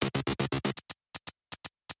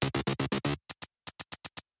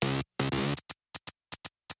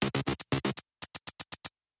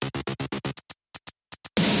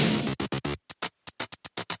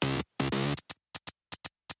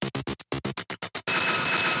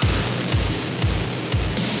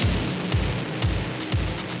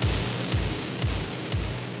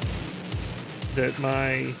that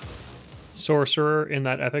my sorcerer in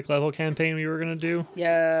that epic level campaign we were going to do.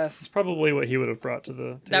 Yes. It's probably what he would have brought to the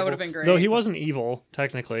table. That would have been great. Though he wasn't evil,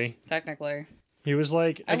 technically. Technically. He was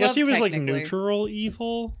like, I guess he was like neutral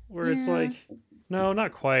evil, where it's like, no,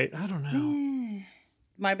 not quite. I don't know.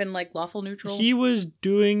 Might have been like lawful neutral. He was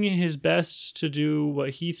doing his best to do what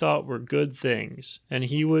he thought were good things, and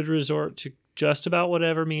he would resort to just about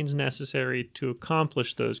whatever means necessary to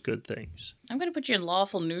accomplish those good things. I'm going to put you in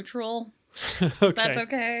lawful neutral. Okay. That's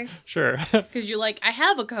okay. Sure. Because you're like, I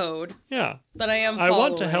have a code. Yeah. That I am following. I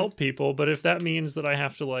want to help people, but if that means that I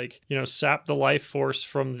have to, like, you know, sap the life force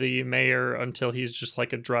from the mayor until he's just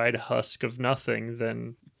like a dried husk of nothing,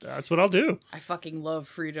 then that's what I'll do. I fucking love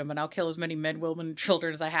freedom, and I'll kill as many men, women, and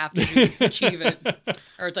children as I have to achieve it.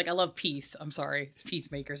 Or it's like, I love peace. I'm sorry. It's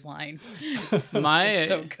Peacemaker's line. It's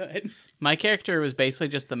so good. My character was basically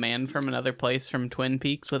just the man from another place from Twin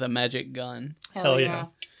Peaks with a magic gun. Hell yeah.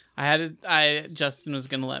 Justin was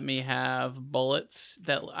going to let me have bullets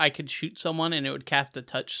that I could shoot someone and it would cast a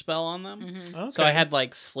touch spell on them. Mm-hmm. Okay. So I had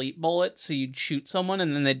like sleep bullets, so you'd shoot someone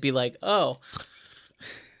and then they'd be like, oh.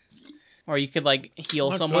 Or you could like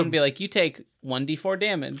heal someone and be like, you take 1d4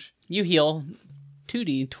 damage. You heal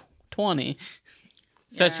 2d20.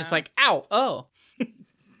 So it's just like, ow, oh.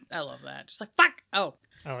 I love that. Just like, fuck, oh.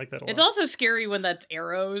 I like that a lot. It's also scary when that's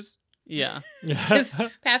arrows. Yeah. His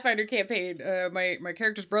Pathfinder campaign, my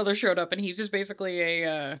character's brother showed up, and he's just basically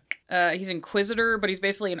he's Inquisitor, but he's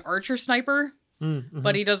basically an archer sniper. Mm-hmm.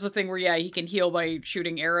 But he does the thing where, he can heal by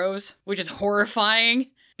shooting arrows, which is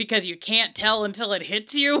horrifying because you can't tell until it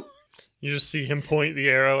hits you. You just see him point the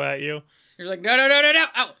arrow at you. You're like, no.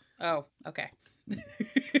 Oh, okay.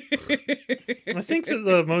 I think that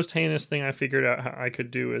the most heinous thing I figured out how I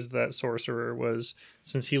could do as that sorcerer was,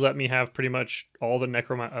 since he let me have pretty much all the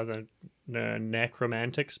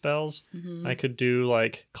necromantic spells, I could do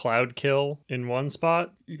like Cloud Kill in one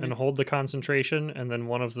spot and hold the concentration, and then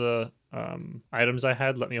one of the items I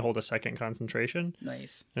had let me hold a second concentration.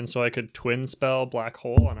 Nice. And so I could twin spell Black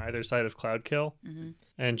Hole on either side of Cloud Kill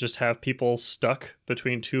and just have people stuck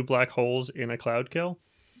between two black holes in a Cloud Kill.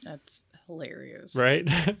 That's hilarious. Right?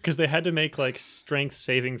 Because they had to make like strength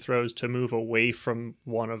saving throws to move away from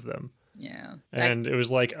one of them. Yeah. And it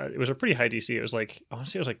was like, it was a pretty high DC. It was like, I want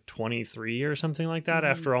to say it was like 23 or something like that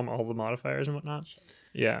after all the modifiers and whatnot.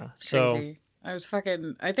 Yeah. It's crazy. I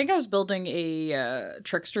think I was building a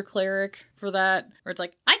trickster cleric for that, where it's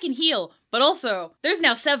like, I can heal, but also there's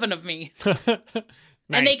now 7 of me.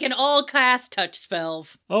 Nice. And they can all cast touch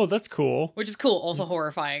spells. Oh, that's cool. Which is cool, also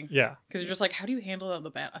horrifying. Yeah. Because you're just like, how do you handle that in the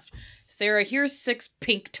battle? Sarah, here's 6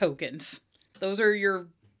 pink tokens. Those are your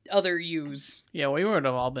other U's. Yeah, we would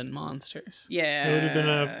have all been monsters. Yeah. It would have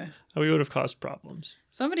been we would have caused problems.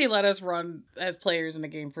 Somebody let us run as players in a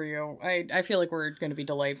game for you. I feel like we're going to be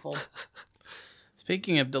delightful.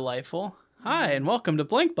 Speaking of delightful, hi, and welcome to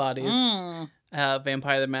Blank Bodies.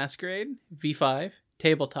 Vampire the Masquerade, V5,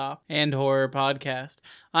 tabletop, and horror podcast.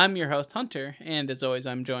 I'm your host, Hunter, and as always,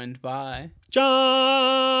 I'm joined by...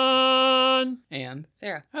 John! And...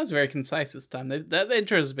 Sarah. That was very concise this time. The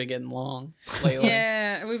intros have been getting long lately.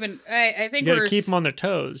 Yeah, we've been... I think you gotta keep them on their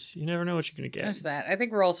toes. You never know what you're gonna get. There's that. I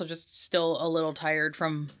think we're also just still a little tired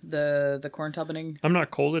from the corn tubbening. I'm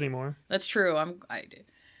not cold anymore. That's true.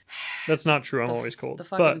 That's not true. I'm always cold. The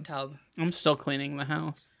fucking tub. I'm still cleaning the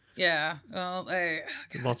house. Yeah. Well,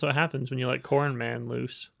 that's what happens when you let Corn Man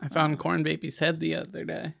loose. I found Corn Baby's head the other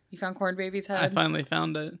day. You found Corn Baby's head? I finally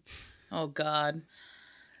found it. Oh, God.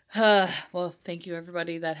 Well, thank you,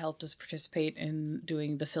 everybody that helped us participate in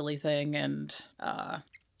doing the silly thing. And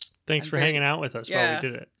thanks for hanging out with us while we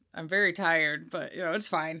did it. I'm very tired, but, it's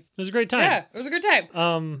fine. It was a great time. Yeah, it was a good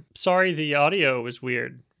time. Sorry, the audio was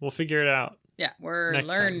weird. We'll figure it out. Yeah, we're next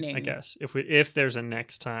learning. Time, I guess. If there's a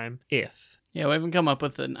next time. Yeah, we haven't come up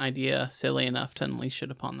with an idea silly enough to unleash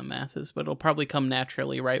it upon the masses, but it'll probably come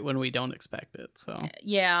naturally right when we don't expect it. So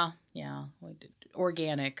yeah,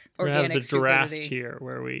 organic we have the giraffe stupidity. tier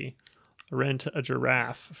where we rent a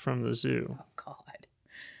giraffe from the zoo. Oh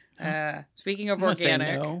God. Speaking of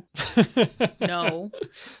organic, no. No,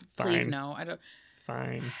 please Fine. no. I don't.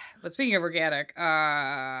 Fine. But speaking of organic,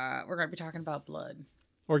 we're going to be talking about blood.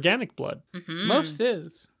 Organic blood. Mm-hmm. Most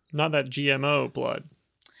is. Not that GMO blood.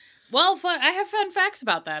 Well, I have fun facts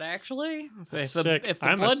about that, actually. So if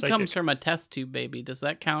the blood comes from a test tube baby, does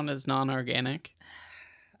that count as non-organic?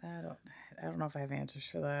 I don't know if I have answers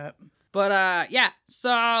for that. But, yeah.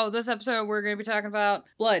 So, this episode, we're going to be talking about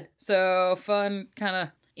blood. So, fun kind of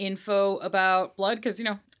info about blood, because,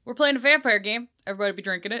 we're playing a vampire game. Everybody be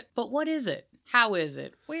drinking it. But what is it? How is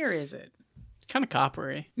it? Where is it? It's kind of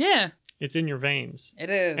coppery. Yeah. It's in your veins. It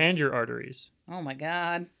is. And your arteries. Oh, my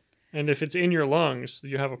God. And if it's in your lungs,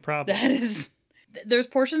 you have a problem. That is... There's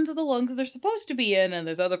portions of the lungs they're supposed to be in, and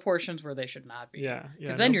there's other portions where they should not be. Yeah.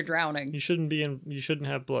 Because then you're drowning. You shouldn't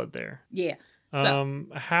have blood there. Yeah. So,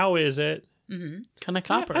 how is it? Kind of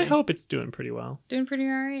copper. I hope it's doing pretty well. doing pretty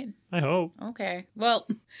all right. I hope. Okay. Well,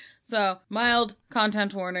 so mild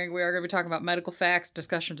content warning. We are going to be talking about medical facts,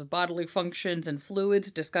 discussions of bodily functions and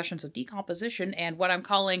fluids, discussions of decomposition, and what I'm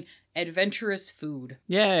calling adventurous food.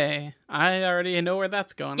 Yay. I already know where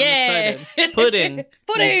that's going. Yay. I'm excited. Pudding.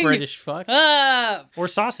 Pudding! You British fuck. Or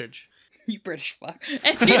sausage. You British fuck.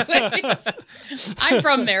 Anyways, I'm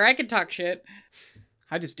from there. I can talk shit.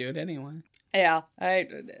 I just do it anyway. Yeah.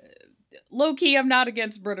 Low key, I'm not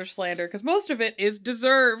against British slander because most of it is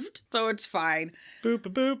deserved, so it's fine. Boop,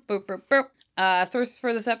 boop, boop. Boop, boop, boop. Sources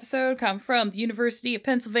for this episode come from the University of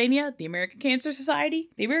Pennsylvania, the American Cancer Society,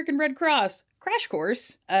 the American Red Cross, Crash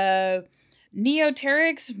Course, Neoterix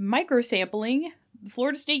Microsampling, the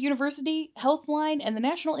Florida State University, Healthline, and the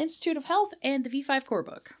National Institute of Health, and the V5 Core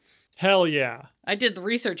Book. Hell yeah. I did the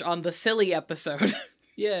research on the silly episode.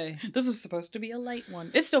 Yay. This was supposed to be a light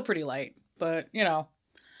one. It's still pretty light, but, you know,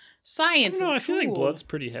 science is I feel like cool. blood's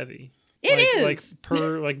pretty heavy. It is.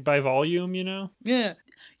 Like by volume, you know? Yeah.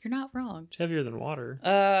 You're not wrong. It's heavier than water.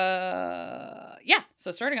 Yeah.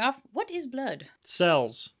 So starting off, what is blood?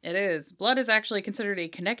 Cells. It is. Blood is actually considered a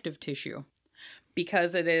connective tissue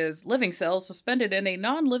because it is living cells suspended in a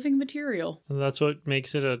non-living material. And that's what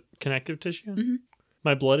makes it a connective tissue? Mhm.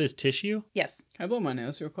 My blood is tissue? Yes. Can I blow my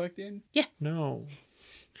nose real quick, dude? No.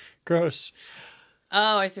 Gross.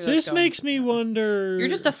 Oh, I see. Where This that's going. makes me wonder. You're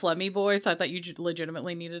just a phlegmy boy, so I thought you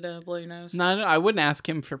legitimately needed to blow your nose. No, I wouldn't ask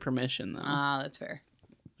him for permission, though. That's fair.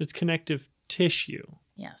 It's connective tissue.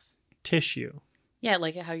 Yes. Tissue. Yeah,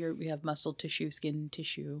 like how we have muscle tissue, skin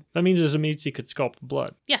tissue. That means Zamitzi could sculpt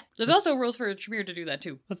blood. Yeah, there's also rules for Tremere to do that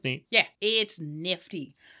too. That's neat. Yeah, it's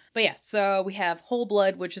nifty. But yeah, so we have whole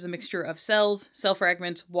blood, which is a mixture of cells, cell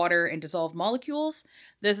fragments, water, and dissolved molecules.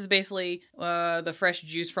 This is basically the fresh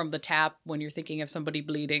juice from the tap. When you're thinking of somebody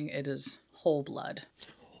bleeding, it is whole blood.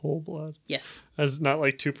 Whole blood. Yes. That's not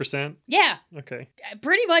like 2%? Yeah, Okay.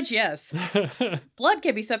 pretty much yes. Blood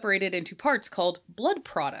can be separated into parts called blood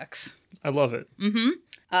products. I love it.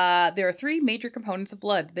 There are three major components of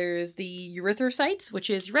blood. There's the erythrocytes, which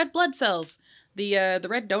is red blood cells. The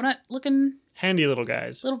red donut-looking Handy little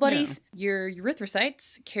guys. little buddies. Your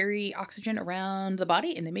erythrocytes carry oxygen around the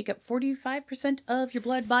body, and they make up 45% of your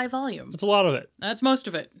blood by volume. That's a lot of it. That's most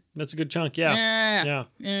of it. That's a good chunk. Yeah. Yeah.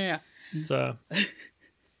 Yeah. It's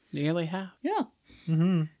Nearly half. Yeah.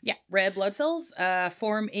 mm-hmm. Yeah. Red blood cells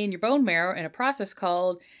form in your bone marrow in a process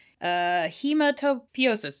called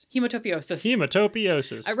hematopiosis.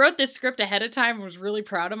 Hematopiosis. I wrote this script ahead of time and was really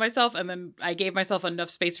proud of myself, and then I gave myself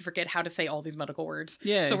enough space to forget how to say all these medical words.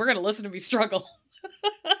 Yeah. So we're going to listen to me struggle.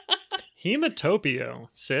 Hematopio,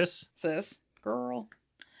 sis. Sis. Girl.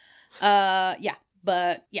 Yeah.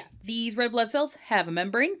 But yeah, these red blood cells have a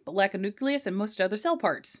membrane, but lack a nucleus and most other cell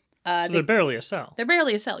parts. So they're barely a cell. They're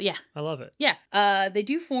barely a cell, yeah. I love it. Yeah. They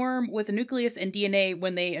do form with a nucleus and DNA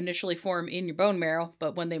when they initially form in your bone marrow,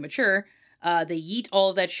 but when they mature, they yeet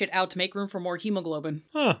all of that shit out to make room for more hemoglobin.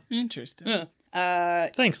 Huh. Interesting.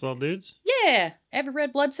 Thanks, little dudes. Yeah. Every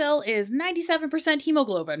red blood cell is 97%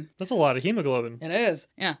 hemoglobin. That's a lot of hemoglobin. It is.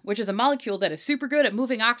 Yeah. Which is a molecule that is super good at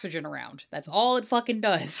moving oxygen around. That's all it fucking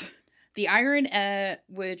does. The iron,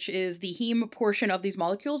 which is the heme portion of these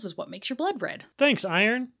molecules, is what makes your blood red. Thanks,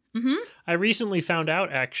 iron. Mm-hmm. I recently found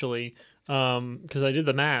out, actually, because I did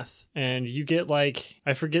the math, and you get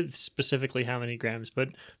I forget specifically how many grams, but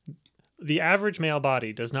the average male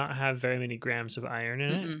body does not have very many grams of iron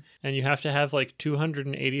in it, and you have to have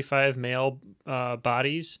 285 male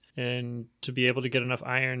bodies and to be able to get enough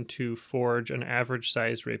iron to forge an average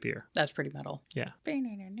size rapier. That's pretty metal. Yeah.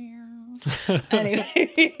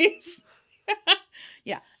 Anyways.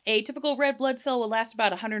 Yeah. A typical red blood cell will last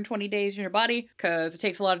about 120 days in your body because it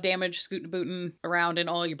takes a lot of damage scooting booting around in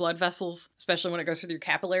all your blood vessels, especially when it goes through your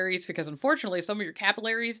capillaries, because unfortunately some of your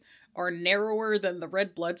capillaries are narrower than the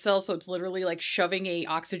red blood cell, so it's literally like shoving a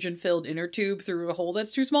oxygen-filled inner tube through a hole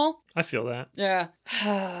that's too small. I feel that. Yeah.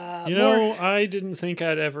 You know, I didn't think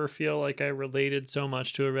I'd ever feel like I related so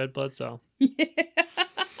much to a red blood cell.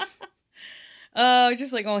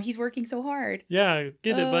 Just like, oh, he's working so hard. Yeah,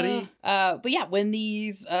 get it, buddy. But yeah, when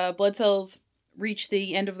these blood cells reach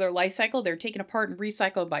the end of their life cycle, they're taken apart and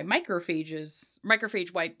recycled by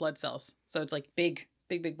microphage white blood cells. So it's like big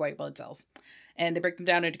white blood cells. And they break them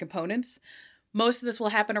down into components. Most of this will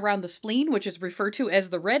happen around the spleen, which is referred to as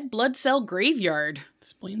the red blood cell graveyard.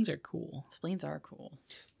 Spleens are cool. Spleens are cool.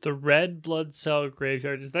 The red blood cell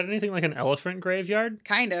graveyard. Is that anything like an elephant graveyard?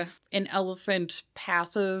 Kinda. An elephant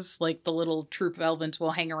passes, like the little troop of elephants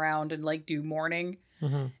will hang around and like do mourning,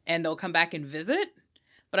 and they'll come back and visit.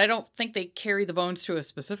 But I don't think they carry the bones to a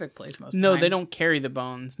specific place most of the time. No, they don't carry the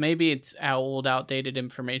bones. Maybe it's old, outdated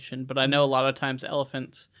information, but I know a lot of times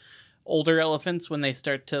elephants, older elephants, when they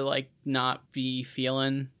start to like not be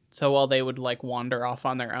feeling so well, they would like wander off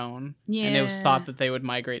on their own. Yeah. And it was thought that they would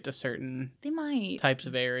migrate to certain They might. types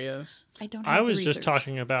of areas. I don't have I the was just research.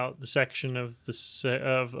 talking about the section of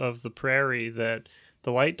the prairie that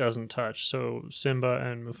the light doesn't touch. So Simba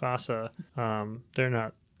and Mufasa, they're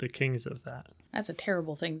not the kings of that. That's a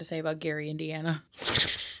terrible thing to say about Gary, Indiana.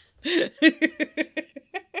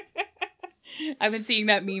 I've been seeing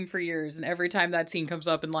that meme for years, and every time that scene comes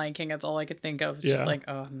up in Lion King, that's all I could think of. It's just Yeah. like,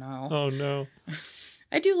 oh no. Oh no.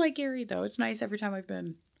 I do like Gary, though. It's nice every time I've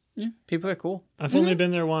been. Yeah, people are cool. I've only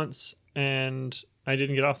been there once, and I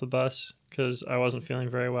didn't get off the bus because I wasn't feeling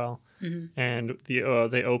very well. And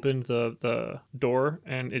they opened the door,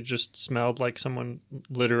 and it just smelled like someone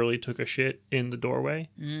literally took a shit in the doorway.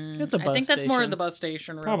 It's a bus I think that's more station. of the bus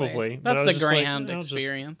station, really. Probably. but I That's was the just like, Greyhound I'll just-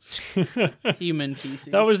 experience. Human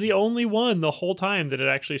feces. That was the only one the whole time that it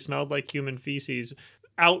actually smelled like human feces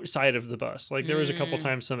outside of the bus. Like there was a couple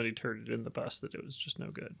times somebody turded in the bus that it was just no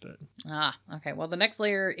good. But Ah, okay. Well, the next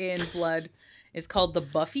layer in blood is called the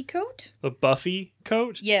Buffy coat. the Buffy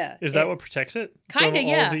coat, Yeah. is that what protects it? Kinda, from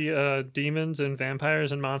yeah. all the demons and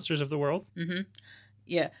vampires and monsters of the world?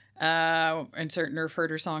 Yeah. Insert Nerf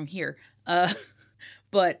Herder song here.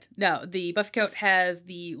 But no, the Buffy coat has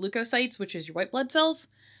the leukocytes, which is your white blood cells,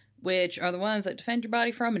 which are the ones that defend your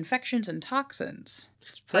body from infections and toxins.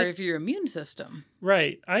 It's part That's- of your immune system.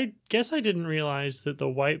 Right. I guess I didn't realize that the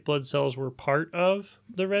white blood cells were part of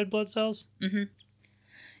the red blood cells.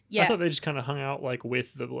 Yeah. I thought they just kind of hung out like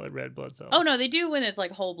with the red blood cells. Oh no, they do when it's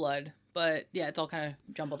like whole blood, but yeah, it's all kind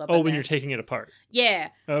of jumbled up. Oh, in when there. you're taking it apart. Yeah,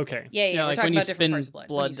 Okay. yeah. Yeah, We're like talking when you about different spin parts of blood.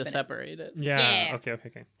 When blood you to spin it. separate it. Yeah. Yeah.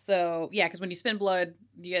 Okay. So yeah, because when you spin blood,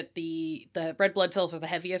 you get the red blood cells are the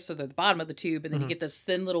heaviest, so they're the bottom of the tube, and then you get this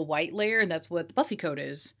thin little white layer, and that's what the Buffy coat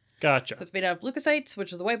is. Gotcha. So it's made out of leukocytes,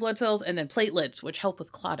 which is the white blood cells, and then platelets, which help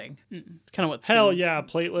with clotting. It's kind of what Hell skin- yeah,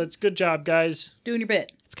 platelets. Good job, guys. Doing your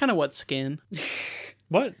bit. It's kind of what skin.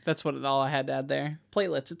 What? That's what all I had to add there.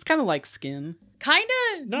 Platelets. It's kind of like skin. Kinda.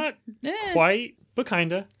 Not Eh. quite, but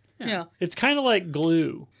kinda. Yeah. It's kind of like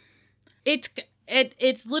glue. It's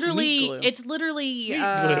literally Meat glue. it's literally Isn't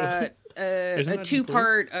a that just glue?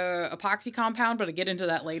 2-part epoxy compound, but I get into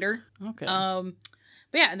that later. Okay.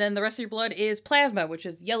 But yeah, and then the rest of your blood is plasma, which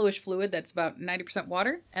is yellowish fluid that's about 90%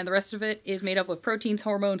 water, and the rest of it is made up of proteins,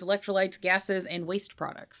 hormones, electrolytes, gases, and waste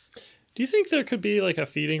products. Do you think there could be like a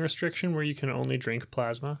feeding restriction where you can only drink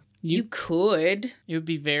plasma? You could. It would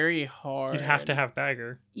be very hard. You'd have to have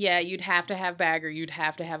Bagger. Yeah, you'd have to have Bagger, you'd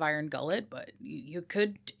have to have Iron Gullet, but you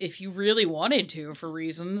could if you really wanted to for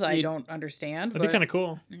reasons I don't understand. That'd be kind of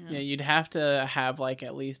cool. Yeah, you'd have to have like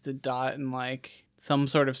at least a dot and like some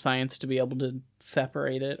sort of science to be able to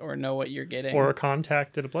separate it or know what you're getting. Or a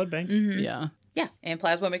contact at a blood bank. Yeah. Yeah, and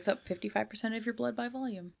plasma makes up 55% of your blood by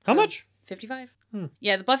volume. How So, much? 55.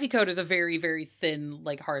 Yeah, the Buffy coat is a very, very thin,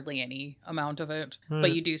 like hardly any amount of it,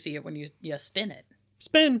 but you do see it when you spin it.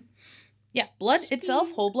 Spin. Yeah, blood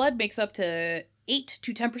itself, whole blood, makes up to 8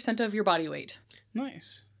 to 10% of your body weight.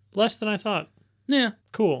 Nice. Less than I thought. Yeah,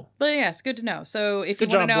 Cool. but yeah, it's good to know. So if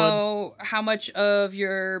Good you want to job, know how much of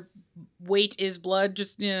your weight is blood,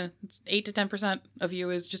 just it's 8 to 10% of you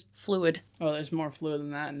is just fluid. Oh, there's more fluid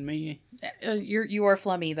than that in me. You are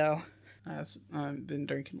phlegmy though. I've been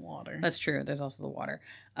drinking water. That's true. There's also the water.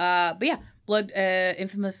 But yeah, blood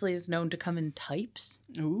infamously is known to come in types.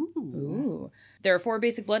 Ooh. Ooh. There are 4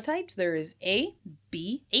 basic blood types. There is A,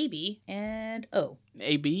 B, AB, and O.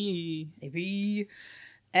 AB. AB.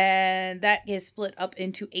 And that is split up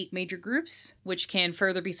into 8 major groups, which can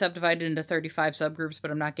further be subdivided into 35 subgroups, but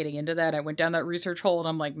I'm not getting into that. I went down that research hole and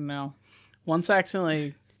I'm like, no. Once I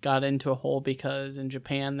accidentally got into a hole because in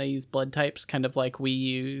Japan they use blood types kind of like we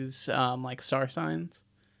use like star signs.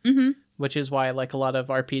 Mm-hmm. Which is why like a lot of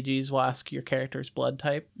RPGs will ask your character's blood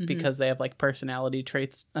type because they have like personality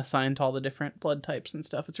traits assigned to all the different blood types and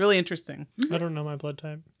stuff. It's really interesting. I don't know my blood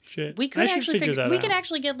type. Shit. We could I should actually figure that we out. could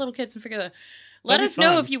actually get little kids and figure that. Let That'd us be know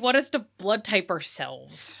fun. if you want us to blood type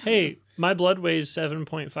ourselves. Hey, my blood weighs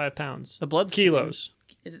 7.5 pounds. The blood Kilos.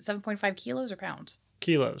 Is it 7.5 kilos or pounds?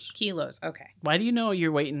 Kilos. Kilos. Okay. Why do you know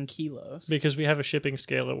your weight in kilos? Because we have a shipping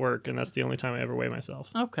scale at work, and that's the only time I ever weigh myself.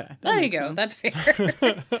 Okay. that There you makes go. sense. That's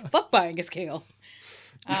fair. Fuck buying a scale.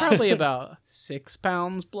 Probably about 6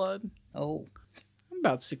 pounds blood. Oh. I'm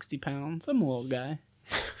about 60 pounds. I'm a little guy.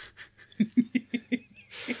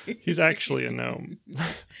 He's actually a gnome.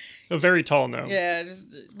 A very tall gnome. Yeah, just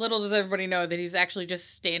little does everybody know that he's actually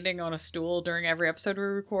just standing on a stool during every episode we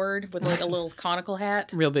record with like a little conical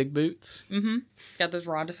hat. Real big boots. Mm-hmm. Got those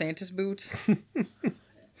Ron DeSantis boots.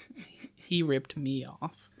 He ripped me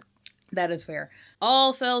off. That is fair.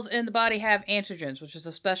 All cells in the body have antigens, which is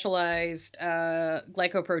a specialized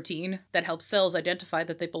glycoprotein that helps cells identify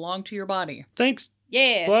that they belong to your body. Thanks,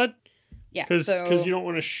 Yeah. blood. Yeah. Because so, you don't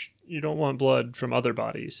want to you don't want blood from other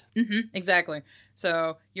bodies. exactly.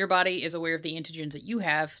 So your body is aware of the antigens that you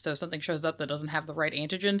have. So if something shows up that doesn't have the right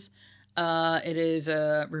antigens, it is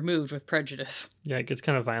removed with prejudice. Yeah, it gets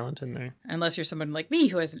kind of violent in there. Unless you're someone like me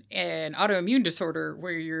who has an autoimmune disorder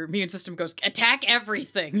where your immune system goes, attack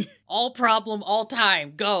everything. All problem, all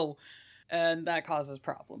time, go. And that causes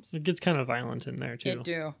problems. It gets kind of violent in there, too. It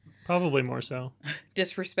do. Probably more so.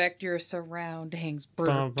 Disrespect your surroundings.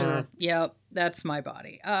 Bum, bum. Yep, that's my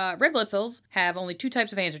body. Red blood cells have only 2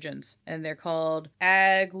 types of antigens, and they're called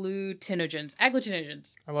agglutinogens.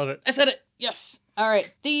 Agglutinogens. I love it. I said it. Yes. All right.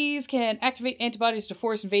 These can activate antibodies to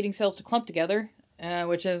force invading cells to clump together,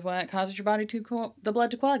 which is what causes your body the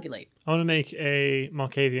blood to coagulate. I want to make a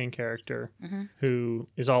Malkavian character who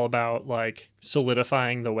is all about, like,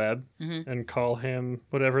 solidifying the web and call him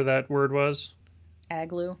whatever that word was.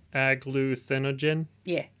 Aglu. Agglutinogen.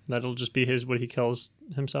 Yeah. That'll just be what he calls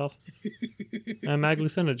himself. I'm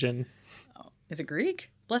agglutinogen. Oh, is it Greek?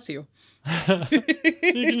 Bless you. You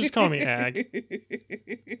can just call me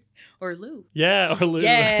Ag. Or Lou. Yeah, or Lou.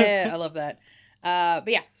 Yeah, I love that. But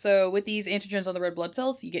yeah, so with these antigens on the red blood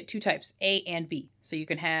cells, you get 2 types, A and B. So you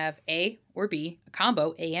can have A or B, a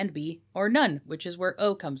combo, A and B, or none, which is where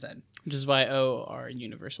O comes in. Which is why O are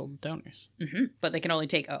universal donors. But they can only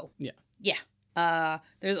take O. Yeah. Yeah.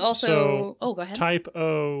 There's also... So, oh, go ahead. Type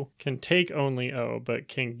O can take only O, but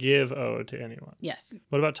can give O to anyone. Yes.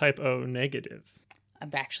 What about type O negative? I'm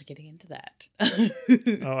actually getting into that.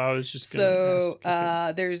 Oh, I was just going to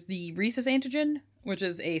So, there's the rhesus antigen, which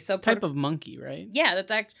is a subtype Type of monkey, right? Yeah,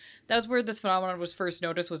 that was where this phenomenon was first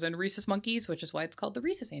noticed, was in rhesus monkeys, which is why it's called the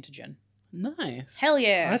rhesus antigen. Nice. Hell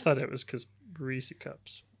yeah. I thought it was because Reese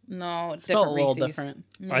cups. No, it's Spelled different a little Reese's. different.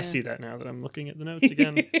 Yeah. I see that now that I'm looking at the notes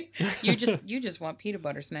again. you just want peanut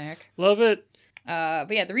butter snack. Love it.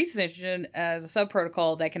 But yeah, the rhesus antigen is a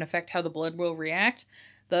sub-protocol that can affect how the blood will react.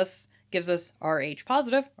 Thus, gives us Rh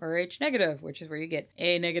positive, Rh negative, which is where you get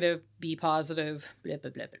A negative, B positive, blah,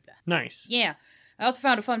 blah, blah, blah, blah. Nice. Yeah. I also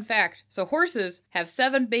found a fun fact. So horses have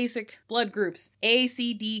 7 basic blood groups, A,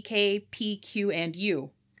 C, D, K, P, Q, and U.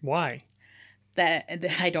 Why? That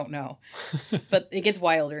I don't know, but it gets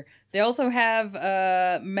wilder. They also have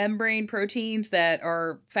membrane proteins that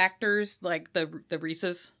are factors like the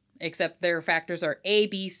rhesus, except their factors are A,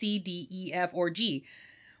 B, C, D, E, F, or G,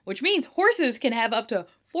 which means horses can have up to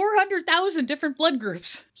 400,000 different blood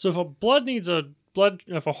groups. So if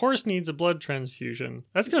a horse needs a blood transfusion,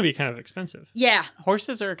 that's going to be kind of expensive. Yeah.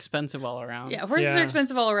 Horses are expensive all around. Yeah, horses Yeah. are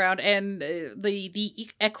expensive all around, and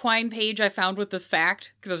the equine page I found with this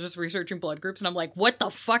fact, because I was just researching blood groups, and I'm like, what the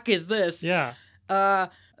fuck is this? Yeah. The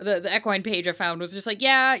equine page I found was just like,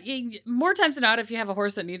 yeah, more times than not, if you have a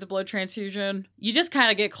horse that needs a blood transfusion, you just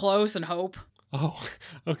kind of get close and hope. Oh,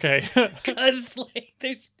 okay. Because, like,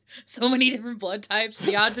 there's so many different blood types,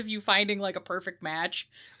 the odds of you finding, like, a perfect match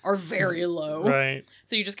are very low. Right.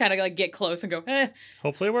 So you just kind of, like, get close and go,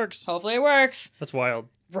 Hopefully it works. hopefully it works. That's wild.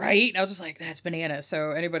 Right? I was just like, that's bananas.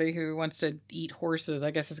 So anybody who wants to eat horses,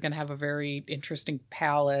 I guess, is going to have a very interesting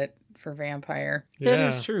palate for vampire. That Yeah.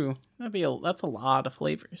 is true. That's a lot of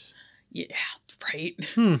flavors. Yeah, right?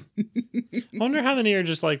 I wonder how many are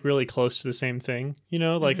just like really close to the same thing. You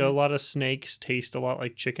know, like a lot of snakes taste a lot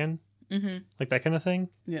like chicken. Mm-hmm. Like that kind of thing.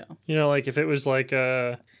 Yeah. You know, like if it was like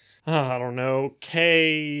I don't know,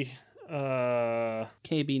 KB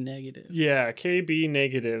negative. Yeah, KB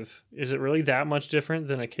negative. Is it really that much different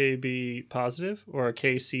than a KB positive or a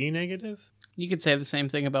KC negative? You could say the same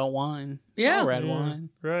thing about wine. It's Yeah. all red Yeah, wine.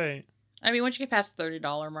 Right. I mean, once you get past the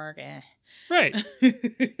 $30 mark, Right.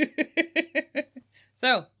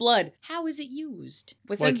 So, blood. How is it used?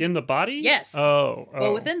 Within, Like in the body? Yes. Oh.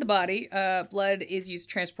 Well, within the body, blood is used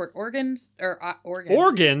to transport organs. Organs?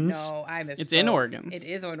 Organs? No, I misspoke. It's in organs. It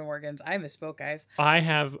is in organs. I misspoke, guys. I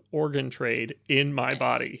have organ trade in my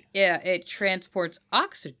body. Yeah, it transports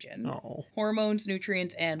oxygen, Oh. hormones,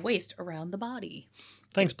 nutrients, and waste around the body.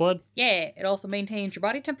 Thanks, blood. Yeah, it also maintains your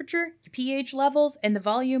body temperature, your pH levels, and the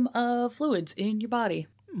volume of fluids in your body.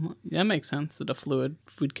 That makes sense that a fluid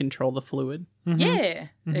would control the fluid. Mhm. Yeah.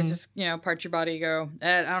 Mhm. It's just, parts of your body go,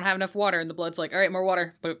 I don't have enough water. And the blood's like, all right, more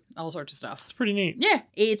water. But all sorts of stuff. It's pretty neat. Yeah,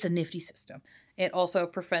 it's a nifty system. It also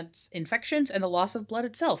prevents infections and the loss of blood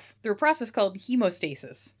itself through a process called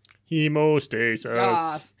hemostasis. Hemostasis.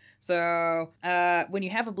 Yes. So, when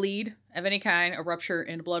you have a bleed of any kind, a rupture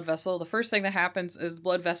in a blood vessel, the first thing that happens is the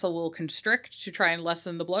blood vessel will constrict to try and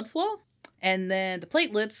lessen the blood flow. And then the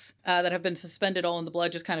platelets that have been suspended all in the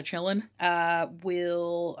blood, just kind of chilling,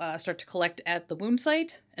 will start to collect at the wound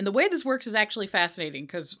site. And the way this works is actually fascinating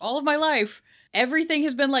because all of my life, everything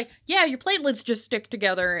has been like, yeah, your platelets just stick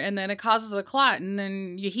together and then it causes a clot and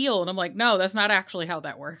then you heal. And I'm like, no, that's not actually how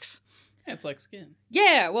that works. Yeah, it's like skin.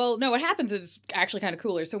 Yeah, well, no, what happens is actually kind of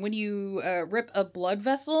cooler. So when you rip a blood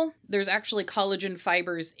vessel, there's actually collagen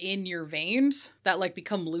fibers in your veins that like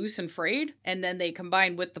become loose and frayed, and then they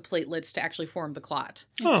combine with the platelets to actually form the clot.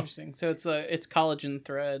 Huh. Interesting. So it's collagen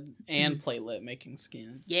thread and platelet making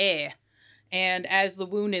skin. Yeah. And as the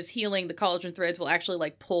wound is healing, the collagen threads will actually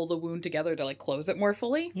like pull the wound together to like close it more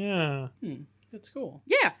fully. Yeah. That's cool.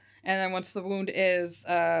 Yeah. And then once the wound is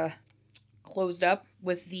closed up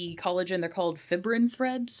with the collagen, they're called fibrin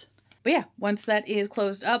threads. But yeah, once that is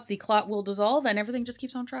closed up, the clot will dissolve and everything just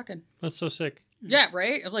keeps on trucking. That's so sick. Yeah,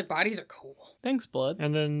 right? It's like bodies are cool. Thanks, blood.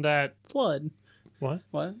 And then that Flood. what?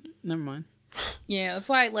 What? Never mind. Yeah, that's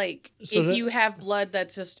why, like, So if that- you have blood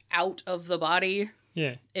that's just out of the body,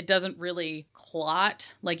 Yeah. it doesn't really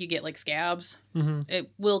clot like you get, like, scabs. Mm-hmm.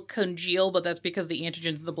 It will congeal, but that's because the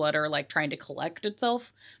antigens in the blood are, like, trying to collect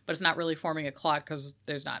itself, but it's not really forming a clot because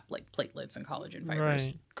there's not, like, platelets and collagen fibers.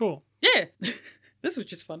 Right. Cool. Yeah! This was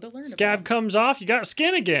just fun to learn Scab about. comes off, you got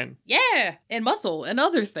skin again. Yeah! And muscle and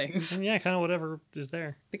other things. And yeah, kind of whatever is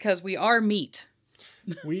there. Because we are meat.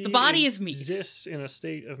 We The body is meat. exist in a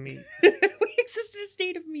state of meat. We exist in a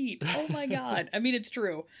state of meat. Oh my god. I mean, it's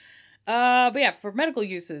true. But yeah, for medical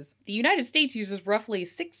uses, the United States uses roughly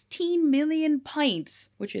 16 million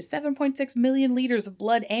pints, which is 7.6 million liters of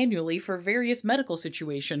blood annually for various medical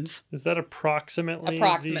situations. Is that approximately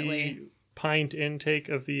Approximately. the pint intake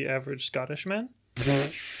of the average Scottish man?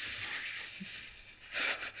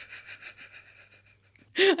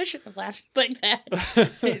 I shouldn't have laughed like that.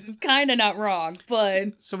 It's kind of not wrong,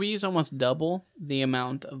 but So we use almost double the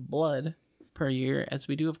amount of blood per year as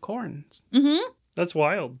we do of corn. That's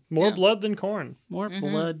wild. More Yeah. blood than corn. More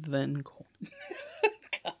blood than corn.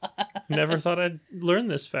 Never thought I'd learn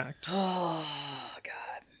this fact. oh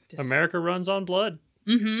god, Just- America runs on blood.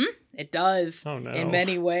 It does. Oh, no. In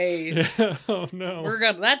many ways. Oh no. We're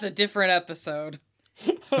gonna. That's a different episode.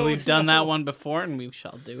 Oh, We've done that one before, and we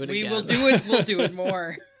shall do it We again. will do it. We'll do it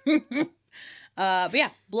more. But yeah,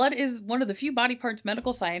 blood is one of the few body parts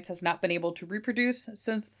medical science has not been able to reproduce,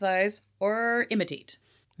 synthesize, or imitate.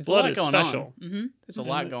 There's blood a lot is going special. On. There's a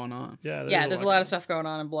lot going on. Yeah, Yeah, there's a lot of stuff going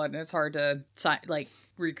on in blood, and it's hard to like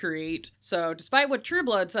recreate. So, despite what True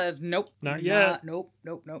Blood says, nope, Not yet. nope.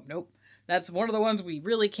 That's one of the ones we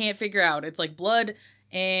really can't figure out. It's like blood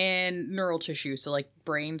and neural tissue, so like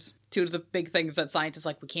brains. Two of the big things that scientists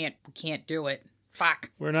like we can't do it. Fuck.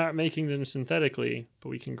 We're not making them synthetically, but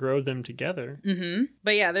we can grow them together.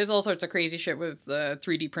 But yeah, there's all sorts of crazy shit with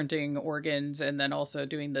 3D printing organs, and then also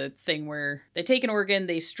doing the thing where they take an organ,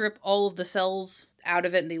 they strip all of the cells out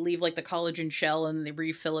of it, and they leave like the collagen shell, and they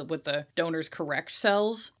refill it with the donor's correct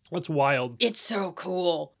cells. That's wild. It's so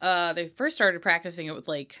cool. They first started practicing it with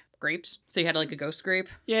like grapes, so you had like a ghost grape.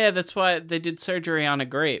 Yeah, that's why they did surgery on a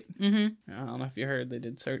grape. I don't know if you heard they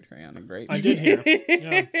did surgery on a grape. I did hear.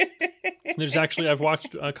 Yeah. There's actually, I've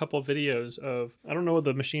watched a couple of videos of, I don't know what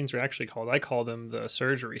the machines are actually called. I call them the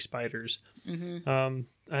surgery spiders.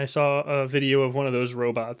 I saw a video of one of those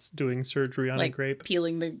robots doing surgery on Like a grape.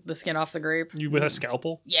 peeling the skin off the grape. You with a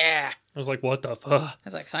scalpel? Yeah. I was like, what the fuck? I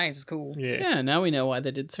was like, science is cool. Yeah. Yeah, now we know why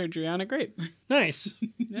they did surgery on a grape. Nice.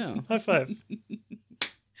 Yeah. High five.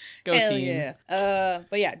 Go Hell team. yeah.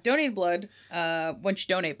 But yeah, donate blood. Once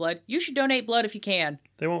you donate blood, you should donate blood if you can.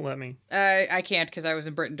 They won't let me. I can't because I was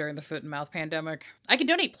in Britain during the foot and mouth pandemic. I can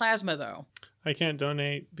donate plasma though. I can't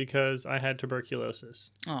donate because I had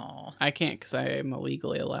tuberculosis. Oh. I can't because I am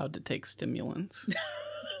illegally allowed to take stimulants.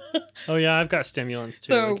 Oh yeah, I've got stimulants too,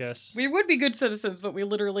 So I guess. we would be good citizens, but we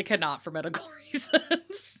literally cannot for medical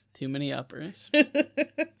reasons. Too many uppers.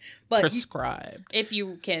 But Prescribed. if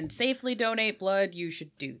you can safely donate blood, you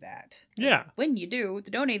should do that. Yeah. When you do,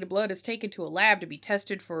 the donated blood is taken to a lab to be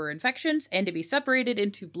tested for infections and to be separated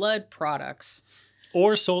into blood products.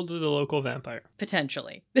 Or sold to the local vampire.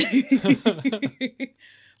 Potentially.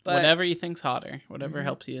 But Whatever you think's hotter. Whatever Mhm.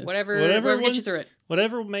 helps you. whatever gets you one's- through it.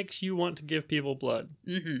 Whatever makes you want to give people blood.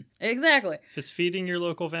 Exactly. If it's feeding your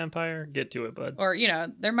local vampire, get to it, bud. Or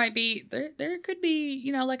there might be there could be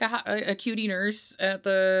like a cutie nurse at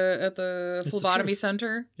the It's the phlebotomy truth.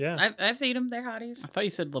 center. Yeah. I've seen them. They're hotties. I thought you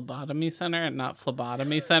said lobotomy center and not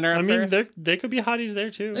phlebotomy center. At I mean, first. they could be hotties there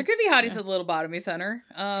too. There could be hotties at the phlebotomy center.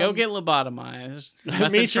 Go get lobotomized.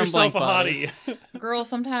 Message Meet from yourself a Blank hottie. Buzz. girl.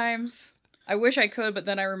 Sometimes I wish I could, but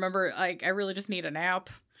then I remember I really just need a nap.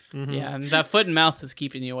 Mhm. Yeah, and that foot and mouth is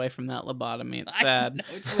keeping you away from that lobotomy. It's I sad. know,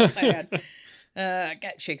 it's so sad.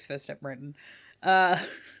 Got shakes fist at Brenton.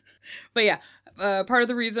 But yeah, part of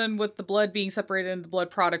the reason with the blood being separated into blood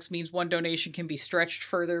products means one donation can be stretched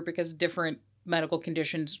further because different medical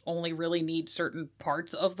conditions only really need certain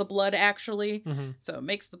parts of the blood actually. Mhm. So it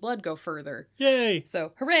makes the blood go further. Yay!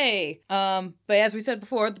 So hooray! But as we said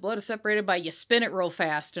before, the blood is separated by you spin it real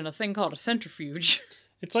fast in a thing called a centrifuge.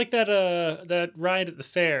 It's like that ride at the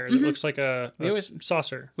fair that Mhm. looks like a We always-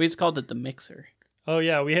 saucer. We just called it the mixer. Oh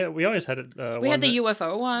yeah, we always had it. We had the one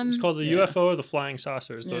UFO one. It's called the Yeah. UFO or the flying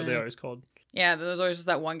saucers. Though they Yeah. always called. Yeah, there's always just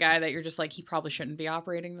that one guy that you're just like, he probably shouldn't be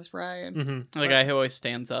operating this ride. Hmm The guy who always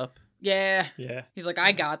stands up. Yeah. Yeah. He's like,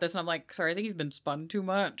 I got this, and I'm like, sorry, I think he's been spun too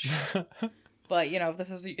much. But if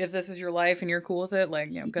this is your life and you're cool with it, like,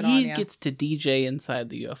 good on He you. gets to DJ inside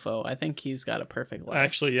the UFO. I think he's got a perfect life.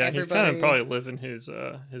 Actually, yeah, he's kind Everybody- of probably living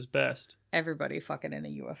his best. Everybody fucking in a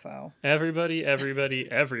UFO. Everybody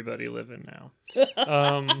living now.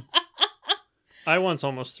 I once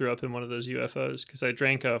almost threw up in one of those UFOs because I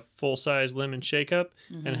drank a full-size lemon shake-up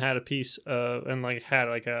and had a piece of, and like had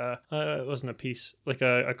like it wasn't a piece, like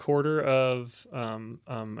a quarter of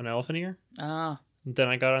an elephant ear. Oh, Then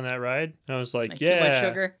I got on that ride and I was like, Like too yeah. much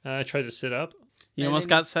sugar? And I tried to sit up. You almost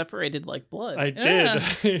got separated like blood. I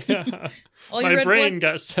did. Yeah. all your My red brain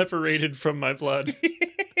got separated from my blood.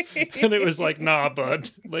 And it was like, nah, bud,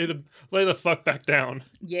 lay the fuck back down.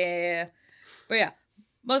 Yeah. But yeah,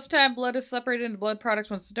 most of the time blood is separated into blood products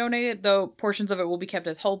once it's donated, though portions of it will be kept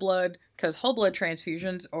as whole blood, because whole blood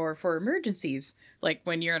transfusions are for emergencies, like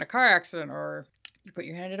when you're in a car accident or you put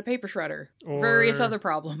your hand in a paper shredder, Or- various other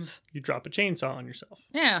problems. You drop a chainsaw on yourself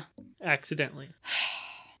Yeah. accidentally.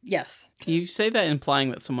 Yes. You say that implying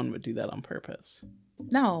that someone would do that on purpose.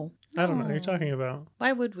 No. I don't know what you're talking about.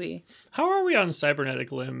 Why would we? How are we on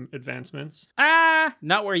cybernetic limb advancements?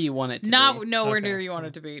 Not where you want it to Not be. nowhere Okay. near you want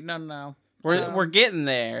it to be. No. We're getting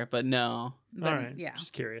there, but no. But, All right. Yeah.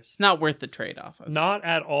 Just curious. It's not worth the trade-off. Not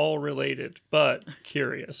at all related, but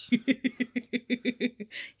curious.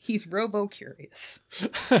 He's robo-curious.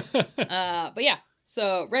 But yeah.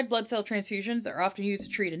 So, red blood cell transfusions are often used to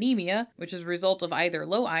treat anemia, which is a result of either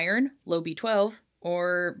low iron, low B12,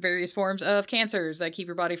 or various forms of cancers that keep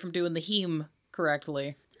your body from doing the heme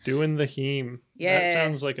correctly. Doing the heme. Yeah. That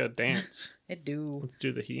sounds like a dance. It do. Let's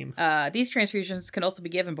do the heme. These transfusions can also be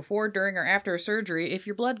given before, during, or after a surgery if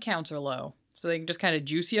your blood counts are low. So they can just kind of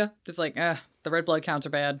juice you. It's like, the red blood counts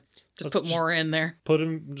are bad. Just Let's put more in there.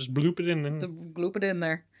 Just bloop it in. To Then. gloop it in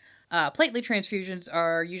there. Platelet transfusions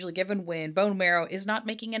are usually given when bone marrow is not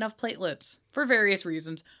making enough platelets for various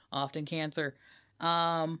reasons, often cancer.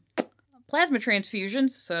 Plasma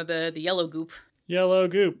transfusions, so the yellow goop, Yellow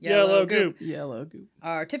goop. Yellow Yellow goop. goop. Yellow goop.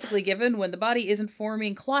 are typically given when the body isn't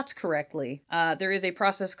forming clots correctly. There is a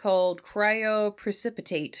process called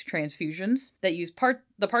cryoprecipitate transfusions that use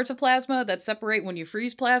the parts of plasma that separate when you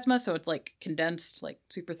freeze plasma, so it's like condensed, like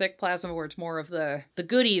super thick plasma where it's more of the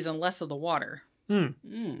goodies and less of the water.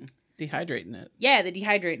 Dehydrating it. Yeah, they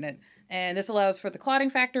dehydrating it. And this allows for the clotting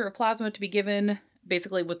factor of plasma to be given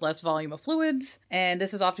basically with less volume of fluids. And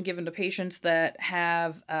this is often given to patients that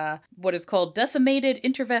have what is called decimated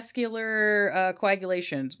intravascular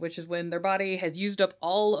coagulations, which is when their body has used up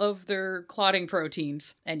all of their clotting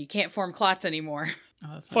proteins and you can't form clots anymore. Oh,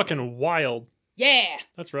 that's not Fucking wild. Yeah!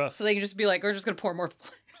 That's rough. So they can just be like, we're just going to pour more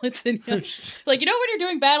platelets in you. Like, when you're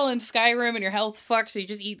doing battle in Skyrim and your health fucked, so you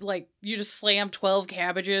just eat, you just slam 12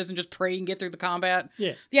 cabbages and just pray and get through the combat?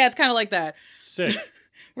 Yeah. Yeah, it's kind of like that. Sick.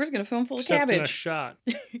 We're just going to fill them full of Except in a cabbage. shot.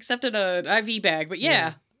 Except in an IV bag, but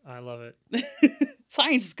yeah. I love it.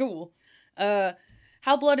 Science is cool.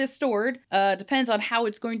 How blood is stored depends on how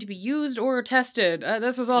it's going to be used or tested.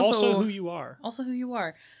 This was Also who you are. Also who you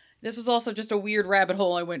are. This was also just a weird rabbit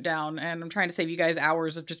hole I went down, and I'm trying to save you guys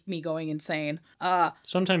hours of just me going insane.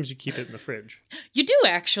 Sometimes you keep it in the fridge. You do,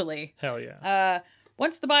 actually. Hell yeah.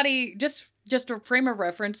 Once the body, just a frame of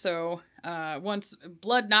reference, so once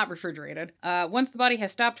blood not refrigerated, once the body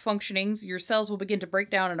has stopped functioning, your cells will begin to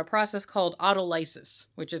break down in a process called autolysis,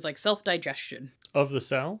 which is like self-digestion. Of the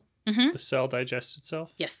cell? Mhm. The cell digests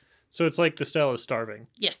itself? Yes. So it's like the cell is starving.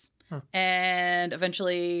 Yes. Huh. And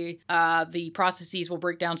eventually the processes will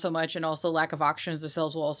break down so much, and also lack of oxygen, the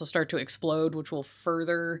cells will also start to explode, which will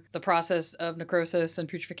further the process of necrosis and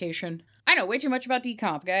putrefaction. I know way too much about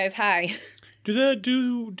decomp, guys. Hi.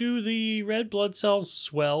 Do the red blood cells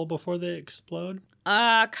swell before they explode?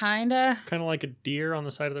 Kinda. Kind of like a deer on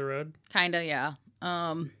the side of the road? Kinda, yeah.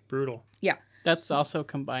 Brutal. Yeah. That's also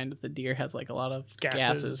combined with the deer has like a lot of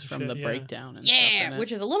gases and from shit, the yeah. breakdown and stuff in Yeah, it.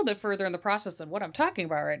 which is a little bit further in the process than what I'm talking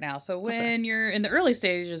about right now. So when you're in the early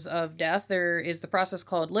stages of death, there is the process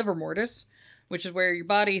called livor mortis, which is where your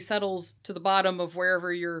body settles to the bottom of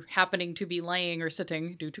wherever you're happening to be laying or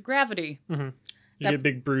sitting due to gravity. Mm-hmm. You That- get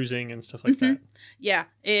big bruising and stuff like that. Yeah,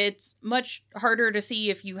 it's much harder to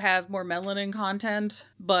see if you have more melanin content,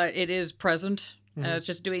 but it is present. It's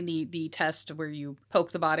just doing the test where you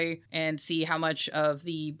poke the body and see how much of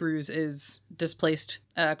the bruise is displaced,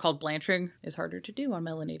 called blanching, is harder to do on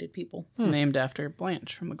melanated people. Named after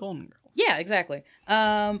Blanche from the Golden Girls. Yeah, exactly.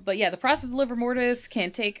 But yeah, the process of livor mortis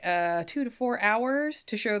can take 2 to 4 hours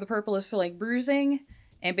to show the purplish like bruising,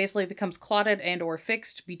 and basically becomes clotted and or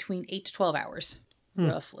fixed between 8 to 12 hours,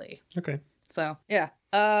 roughly. Okay. So yeah,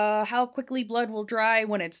 how quickly blood will dry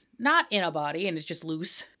when it's not in a body and it's just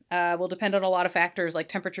loose will depend on a lot of factors like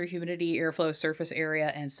temperature, humidity, airflow, surface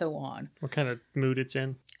area, and so on. What kind of mood it's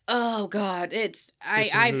in? Oh God, it's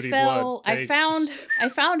Just some I moody fell blood. I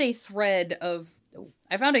found a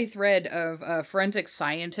thread of forensic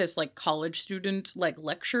scientist like college student like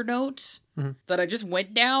lecture notes that I just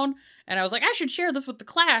went down, and I was like, I should share this with the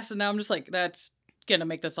class, and now I'm just like, that's gonna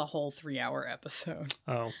make this a whole 3-hour episode.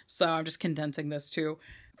 Oh. So I'm just condensing this too.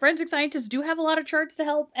 Forensic scientists do have a lot of charts to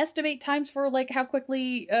help estimate times for like how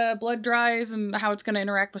quickly blood dries and how it's going to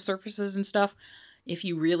interact with surfaces and stuff. If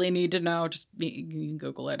you really need to know, just you can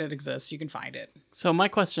Google it. It exists. You can find it. So my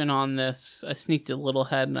question on this, I sneaked a little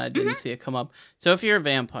ahead and I didn't see it come up. So if you're a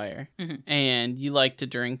vampire and you like to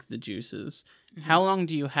drink the juices, how long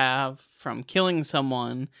do you have from killing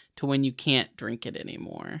someone to when you can't drink it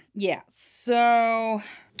anymore? Yeah. So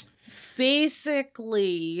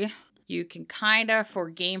basically, you can kind of, for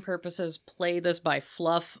game purposes, play this by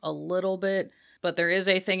fluff a little bit. But there is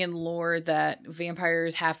a thing in lore that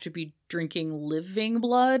vampires have to be drinking living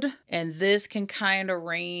blood. And this can kind of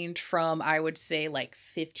range from, I would say, like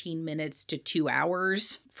 15 minutes to 2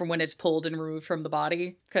 hours from when it's pulled and removed from the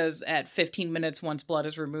body. Because at 15 minutes, once blood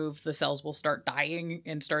is removed, the cells will start dying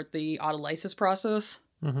and start the autolysis process.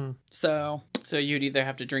 Mm-hmm. So you'd either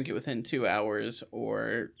have to drink it within 2 hours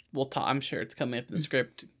or, I'm sure it's coming up in the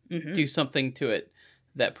script, do something to it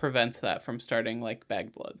that prevents that from starting like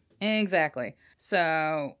bagged blood. Exactly.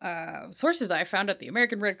 So, sources I found at the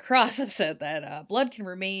American Red Cross have said that blood can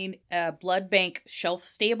remain blood bank shelf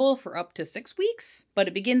stable for up to 6 weeks, but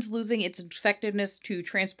it begins losing its effectiveness to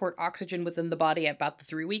transport oxygen within the body at about the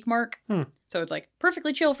 3-week mark. So it's like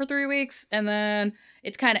perfectly chill for 3 weeks, and then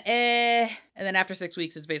it's kind of and then after 6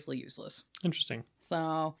 weeks, it's basically useless. Interesting.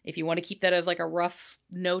 So if you want to keep that as like a rough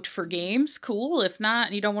note for games, cool. If not,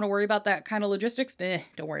 and you don't want to worry about that kind of logistics, don't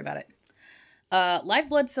worry about it. Live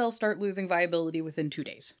blood cells start losing viability within 2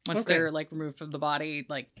 days once they're like removed from the body.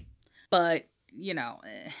 But you know,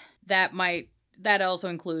 that also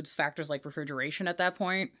includes factors like refrigeration at that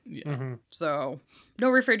point. Yeah. Mm-hmm. So no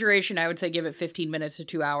refrigeration, I would say give it 15 minutes to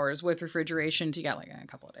 2 hours. With refrigeration, you got like a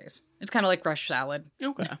couple of days. It's kind of like fresh salad.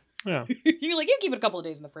 Okay. Yeah. You're like, you keep it a couple of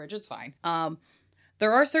days in the fridge, it's fine.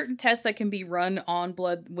 There are certain tests that can be run on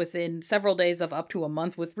blood within several days of up to a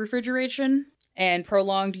month with refrigeration. And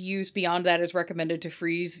prolonged use beyond that is recommended to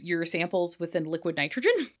freeze your samples within liquid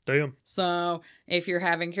nitrogen. Damn. So if you're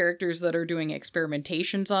having characters that are doing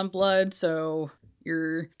experimentations on blood, so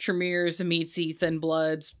your Tremors, Meatsy, Thin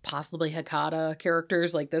Bloods, possibly Hakata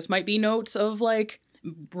characters, like this might be notes of like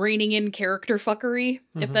reining in character fuckery,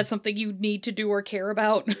 if that's something you need to do or care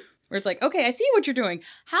about. Where it's like, okay, I see what you're doing.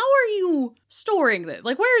 How are you storing this?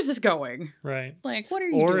 Like, where is this going? Right. Like, what are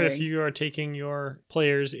you Or doing? if you are taking your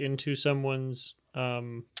players into someone's,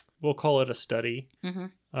 we'll call it a study,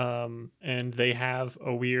 and they have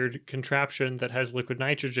a weird contraption that has liquid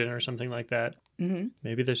nitrogen or something like that,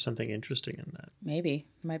 maybe there's something interesting in that. Maybe.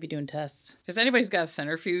 Might be doing tests. Because anybody's got a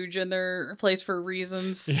centrifuge in their place for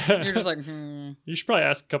reasons. Yeah. You're just like, You should probably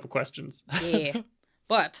ask a couple questions. yeah.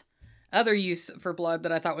 But other use for blood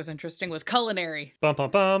that I thought was interesting was culinary. Bum, bum,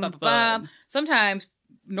 bum. Bum. Sometimes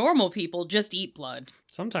normal people just eat blood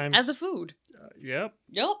Sometimes. as a food. Yep.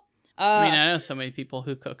 Yep. I mean, I know so many people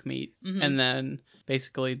who cook meat and then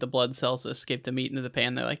basically the blood cells escape the meat into the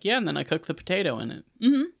pan. They're like, yeah, and then I cook the potato in it.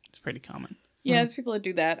 Mm-hmm. It's pretty common. Yeah, there's people that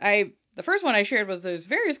do that. I The first one I shared was there's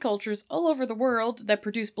various cultures all over the world that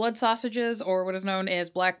produce blood sausages, or what is known as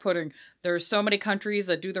black pudding. There's so many countries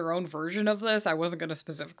that do their own version of this. I wasn't going to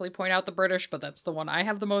specifically point out the British, but that's the one I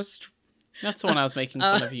have the most. That's the one I was making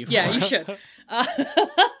fun of you for. Yeah, you should.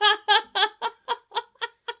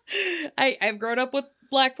 I've grown up with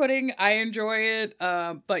black pudding. I enjoy it.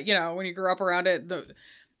 But, you know, when you grow up around it,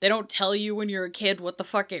 they don't tell you when you're a kid what the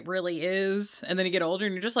fuck it really is. And then you get older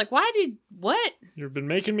and you're just like, what? You've been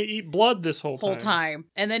making me eat blood this whole time.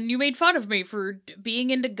 And then you made fun of me for being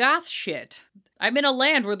into goth shit. I'm in a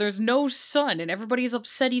land where there's no sun and everybody's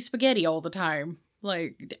upsetty spaghetti all the time.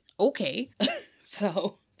 Like, okay.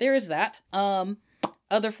 So, there is that.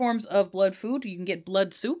 Other forms of blood food, you can get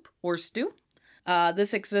blood soup or stew.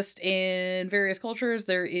 This exists in various cultures.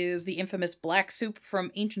 There is the infamous black soup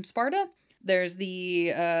from ancient Sparta. There's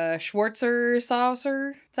the Schwarzer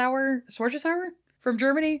Sauer from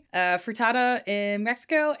Germany, frittata in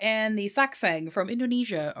Mexico, and the saksang from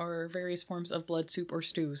Indonesia are various forms of blood soup or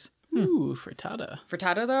stews. Ooh, frittata.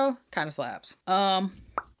 Frittata, though, kind of slaps.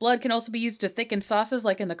 Blood can also be used to thicken sauces,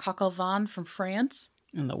 like in the coq au vin from France.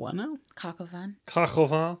 In the what now? Coq au vin. Coq au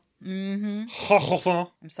vin. Mm-hmm. Coq au vin.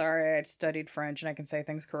 I'm sorry, I studied French and I can say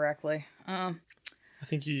things correctly. I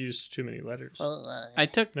think you used too many letters.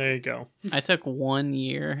 There you go. I took 1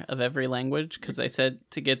 year of every language because I said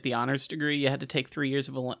to get the honors degree you had to take 3 years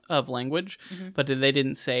of language, but they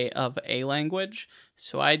didn't say of a language.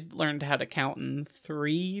 So I learned how to count in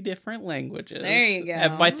 3 different languages. There you go.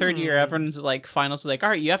 And by third year, everyone's like, finals like, all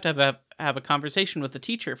right, you have to have a conversation with the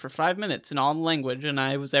teacher for 5 minutes in all language. And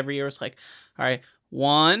every year was like, all right,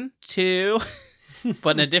 1, 2,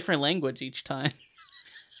 but in a different language each time.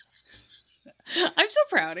 I'm so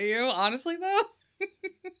proud of you, honestly, though.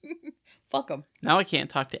 Fuck them. Now I can't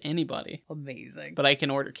talk to anybody. Amazing. But I can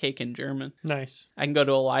order cake in German. Nice. I can go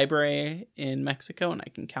to a library in Mexico and I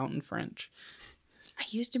can count in French. I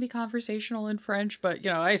used to be conversational in French, but, you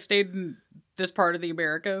know, I stayed in this part of the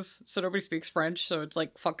Americas, so nobody speaks French, so it's,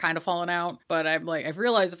 like, kind of fallen out. But I've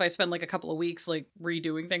realized if I spend, like, a couple of weeks, like,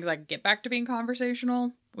 redoing things, I can get back to being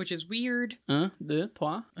conversational, which is weird. 1, 2, 3.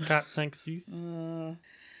 4, 5, 6.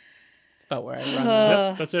 It's about where I run.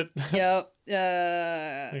 Yep, that's it. Yep.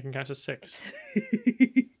 I can count to 6.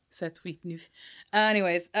 7, 8, 9.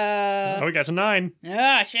 Anyways. Oh, we got to 9.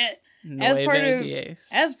 Ah, shit. As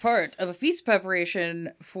As part of a feast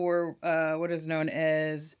preparation for what is known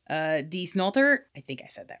as Die Snolter, I think I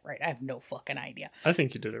said that right. I have no fucking idea. I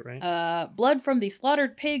think you did it right. Blood from the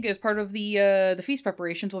slaughtered pig as part of the feast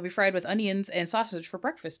preparations will be fried with onions and sausage for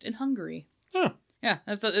breakfast in Hungary. Oh. Yeah,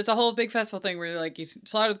 it's a whole big festival thing where like you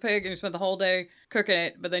slaughter the pig and you spend the whole day cooking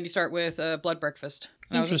it, but then you start with blood breakfast.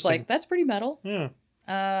 And I was just like, that's pretty metal.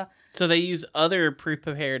 Yeah. So they use other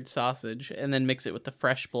pre-prepared sausage and then mix it with the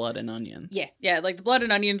fresh blood and onions. Yeah, like the blood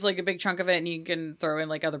and onions, like a big chunk of it, and you can throw in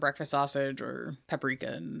like other breakfast sausage or paprika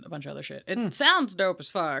and a bunch of other shit. It sounds dope as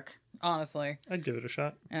fuck, honestly. I'd give it a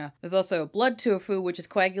shot. Yeah. There's also blood tofu, which is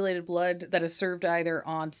coagulated blood that is served either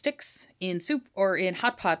on sticks, in soup, or in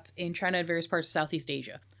hot pots in China and various parts of Southeast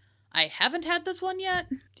Asia. I haven't had this one yet.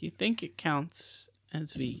 Do you think it counts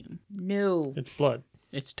as vegan? No. It's blood.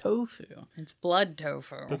 It's tofu. It's blood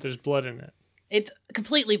tofu. But there's blood in it. It's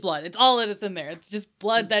completely blood. It's all that is in there. It's just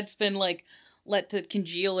blood that's been like let to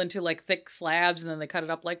congeal into like thick slabs and then they cut it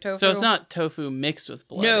up like tofu. So it's not tofu mixed with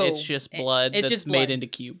blood. No. It's just blood It's that's just made blood. into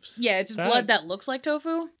cubes. Yeah, it's just blood that looks like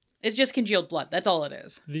tofu. It's just congealed blood. That's all it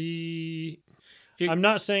is. I'm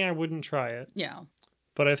not saying I wouldn't try it. Yeah.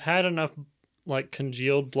 But I've had enough like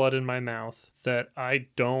congealed blood in my mouth that I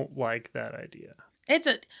don't like that idea.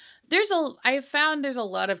 I've found there's a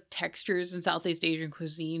lot of textures in Southeast Asian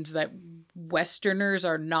cuisines that Westerners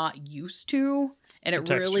are not used to, and it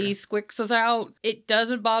really squicks us out. It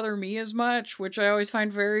doesn't bother me as much, which I always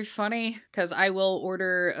find very funny, because I will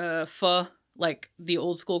order pho, like the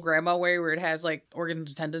old school grandma way, where it has like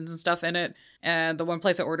organs and tendons and stuff in it. And the one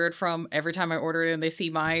place I order it from, every time I order it and they see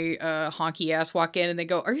my honky ass walk in and they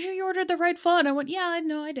go, "Are you sure you ordered the right pho?" And I went, "Yeah, I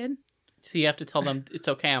know I did." So you have to tell them, it's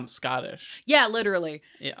okay, I'm Scottish. Yeah, literally.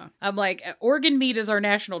 Yeah. I'm like, organ meat is our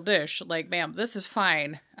national dish. Like, ma'am, this is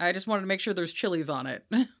fine. I just wanted to make sure there's chilies on it.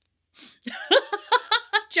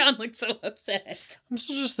 John looks so upset. I'm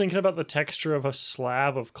still just thinking about the texture of a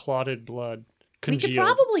slab of clotted blood. We could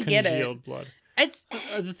probably get it. Congealed blood.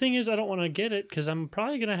 The thing is, I don't want to get it because I'm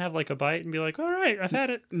probably going to have like a bite and be like, all right, I've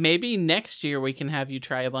had it. Maybe next year we can have you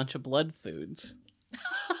try a bunch of blood foods.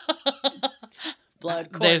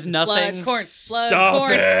 Blood, corn, there's nothing. Blood, corn, blood, Stop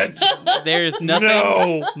corn. it! There's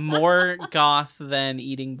nothing more goth than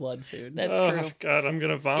eating blood food. That's true. God, I'm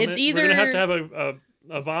gonna vomit. It's either... We're gonna have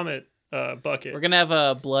a vomit bucket. We're gonna have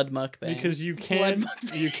a blood mukbang. Because you can't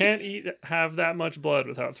have that much blood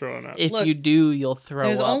without throwing up. If Look, you do, you'll throw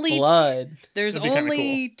there's up only blood. There's That'd be kinda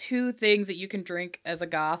only two things that you can drink as a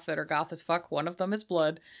goth that are goth as fuck. One of them is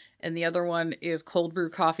blood, and the other one is cold brew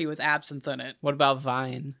coffee with absinthe in it. What about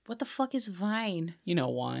Vine? What the fuck is Vine? You know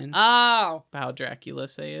wine. Oh. How Dracula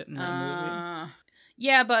say it in that movie.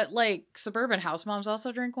 Yeah, but like suburban house moms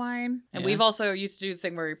also drink wine. And Yeah. we've also used to do the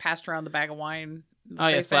thing where we passed around the bag of wine. Oh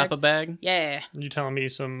yeah, slap a bag. Yeah. You telling me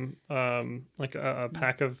some like a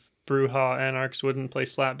pack of Brewha Anarchs wouldn't play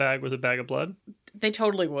slap bag with a bag of blood? They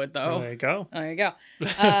totally would, though. There you go. There you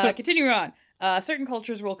go. Continuing on. Certain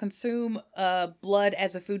cultures will consume blood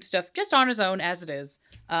as a foodstuff just on its own as it is.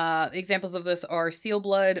 Examples of this are seal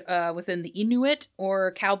blood within the Inuit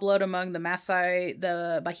or cow blood among the Maasai,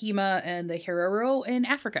 the Bahima, and the Herero in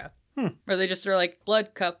Africa. Where they're like,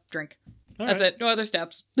 blood, cup, drink. All That's right. it. No other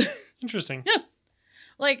steps. Interesting.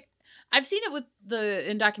 Like, I've seen it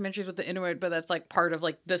in documentaries with the Inuit, but that's like part of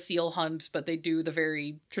like the seal hunts, but they do the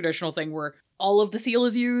very traditional thing where all of the seal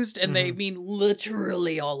is used, and they mean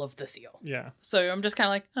literally all of the seal. Yeah. So I'm just kind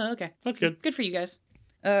of like, oh, okay. That's good. Good for you guys.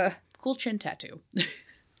 Cool chin tattoo. A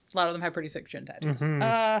lot of them have pretty sick chin tattoos. Mhm.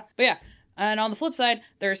 But yeah. And on the flip side,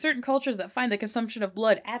 there are certain cultures that find the consumption of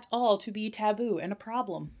blood at all to be taboo and a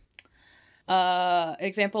problem.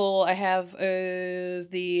 Example I have is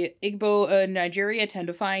the Igbo Nigeria tend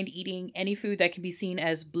to find eating any food that can be seen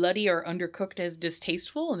as bloody or undercooked as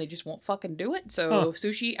distasteful, and they just won't fucking do it. So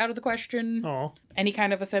sushi out of the question. Oh, Any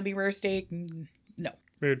kind of a semi-rare steak, no,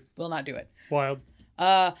 weird. will not do it. Wild.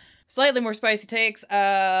 Slightly more spicy takes.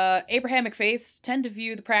 Abrahamic faiths tend to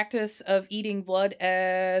view the practice of eating blood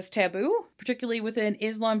as taboo, particularly within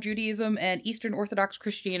Islam, Judaism, and Eastern Orthodox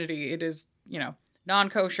Christianity. It is,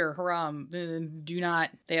 non-kosher, haram. Do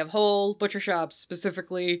not. They have whole butcher shops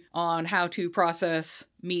specifically on how to process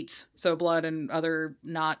meats. So blood and other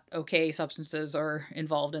not okay substances are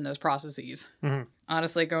involved in those processes. Mhm.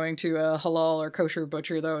 Honestly, going to a halal or kosher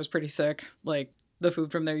butcher, though, is pretty sick. Like, the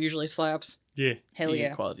food from there usually slaps. Yeah. Hell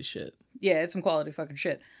yeah. Quality shit. Yeah, it's some quality fucking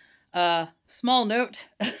shit. Small note.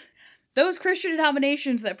 Those Christian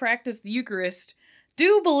denominations that practice the Eucharist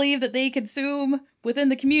do believe that they consume within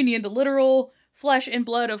the communion the literal flesh and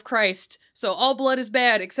blood of Christ. So all blood is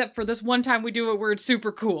bad except for this one time we do it where it's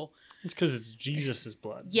super cool. It's because it's Jesus'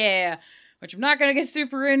 blood. Yeah, which I'm not going to get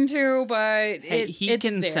super into, but Hey, it's he there.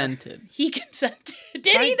 consented. He consented.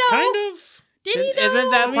 Did he, though? Kind of. Did he, though?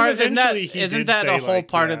 Isn't that I mean, part? eventually he Isn't did that say, a whole like,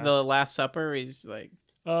 part yeah. of the Last Supper? He's like,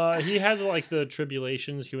 He had like the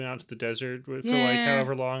tribulations. He went out to the desert for like Yeah.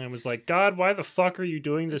 however long and was like, God, why the fuck are you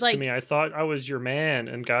doing this It's like- to me? I thought I was your man.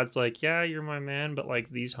 And God's like, yeah, you're my man, but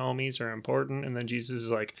like these homies are important. And then Jesus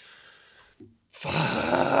is like,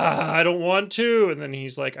 I don't want to. And then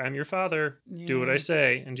he's like, I'm your father. Do what I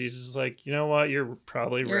say. And Jesus is like, you know what? You're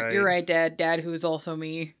probably right. You're right, Dad. Dad, who's also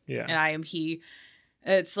me. Yeah. And I am he.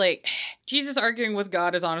 It's like, Jesus arguing with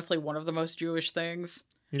God is honestly one of the most Jewish things.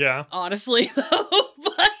 Yeah. Honestly, though.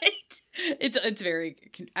 But it's very...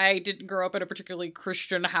 I didn't grow up in a particularly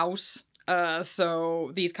Christian house.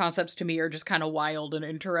 So these concepts to me are just kind of wild and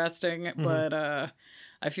interesting. Mm-hmm. But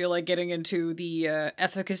I feel like getting into the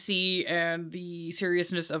efficacy and the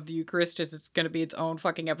seriousness of the Eucharist is it's going to be its own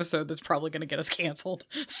fucking episode that's probably going to get us canceled.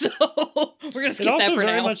 So we're going to skip It also that for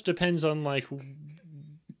very now. much depends on like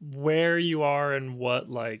where you are and what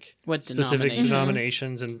like what specific denomination?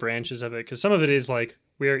 denominations and branches of it. Because some of it is like,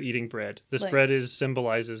 we are eating bread. This Like- bread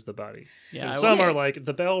symbolizes the body. Yeah, And I some would- are like,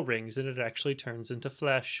 the bell rings and it actually turns into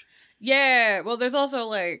flesh. Yeah, well, there's also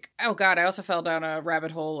like, oh god, I also fell down a rabbit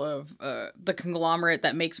hole of the conglomerate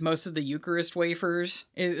that makes most of the Eucharist wafers.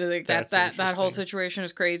 Like That's that whole interesting. situation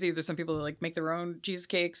is crazy. There's some people that like make their own Jesus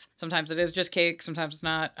cakes. Sometimes it is just cake. Sometimes it's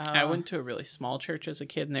not. I went to a really small church as a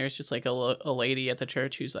kid, and there's just like a lady at the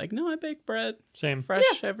church who's like, "No, I bake bread Same. fresh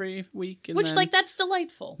every week." And which then like that's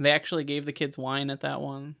delightful. they actually gave the kids wine at that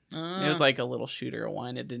one. It was like a little shooter of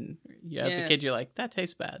wine. It didn't. Yeah, as a Yeah. kid, you're like, that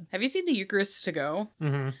tastes bad. Have you seen the Eucharist to go?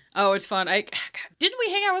 Mm-hmm. Oh, it's fun. God, didn't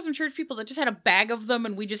we hang out with some church people that just had a bag of them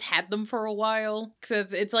and we just had them for a while? So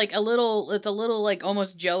it's like a little like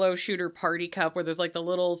almost Jello shooter party cup where there's like the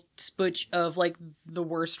little spooch of like the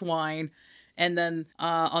worst wine, and then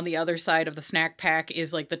on the other side of the snack pack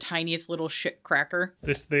is like the tiniest little shit cracker.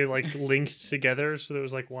 They like linked together, so there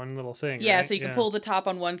was like one little thing. Yeah, right? so you can pull the top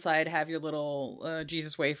on one side, have your little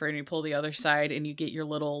Jesus wafer, and you pull the other side, and you get your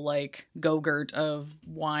little like go-gurt of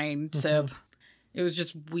wine sip. It was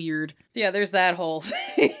just weird. So yeah, there's that whole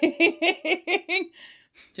thing.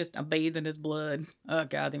 Just I'm bathed in his blood. Oh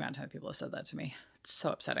god, the amount of time people have said that to me. It's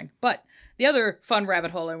so upsetting. But the other fun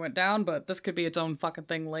rabbit hole I went down, but this could be its own fucking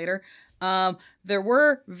thing later. There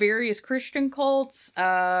were various Christian cults.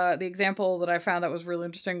 The example that I found that was really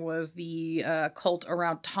interesting was the cult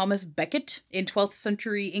around Thomas Becket in 12th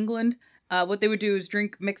century England. What they would do is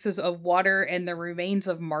drink mixes of water and the remains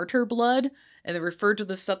of martyr blood, and they referred to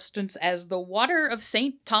the substance as the water of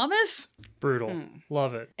St. Thomas. Brutal.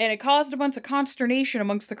 Love it. And it caused a bunch of consternation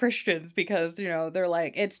amongst the Christians because, you know, they're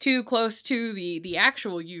like, it's too close to the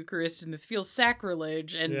actual Eucharist and this feels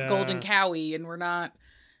sacrilege and golden cowie, and we're not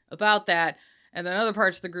about that. And then other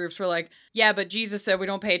parts of the groups were like, yeah, but Jesus said we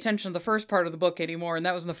don't pay attention to the first part of the book anymore, and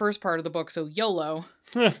that was in the first part of the book, so YOLO.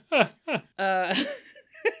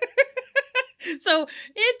 So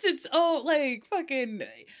it's like fucking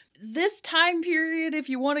this time period, if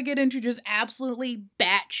you want to get into just absolutely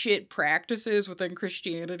batshit practices within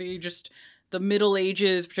Christianity, just the Middle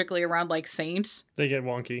Ages, particularly around like saints. They get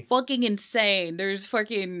wonky. Fucking insane. There's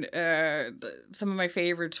fucking some of my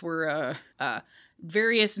favorites were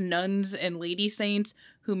various nuns and lady saints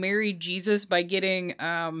who married Jesus by getting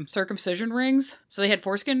circumcision rings. So they had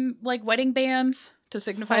foreskin like wedding bands to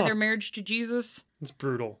signify their marriage to Jesus. It's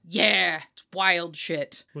brutal. Yeah, it's wild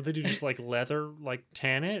shit. Would they do just like leather, like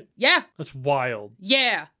tan it? Yeah. That's wild.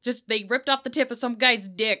 Yeah. Just they ripped off the tip of some guy's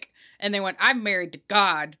dick and they went, I'm married to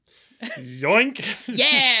God. Yoink.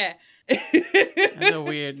 Yeah. That's so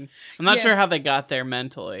weird. I'm not sure how they got there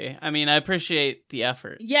mentally. I mean, I appreciate the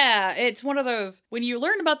effort. Yeah, it's one of those, when you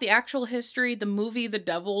learn about the actual history, the movie The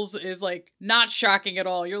Devils is like not shocking at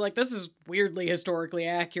all. You're like, this is weirdly historically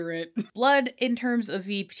accurate. Blood in terms of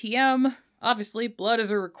VTM, obviously blood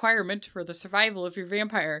is a requirement for the survival of your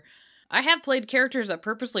vampire. I have played characters that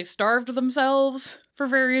purposely starved themselves for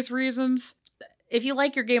various reasons. If you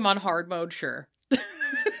like your game on hard mode, sure.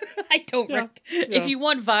 I don't if you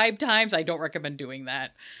want vibe times, I don't recommend doing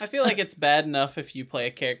that. I feel like it's bad enough if you play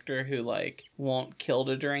a character who like won't kill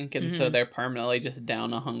to drink and so they're permanently just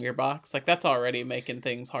down a hunger box. Like that's already making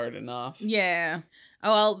things hard enough. Yeah.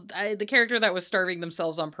 Oh, well, the character that was starving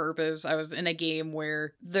themselves on purpose, I was in a game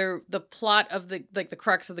where the plot of the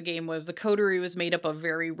crux of the game was the coterie was made up of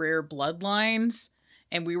very rare bloodlines.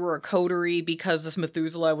 And we were a coterie because this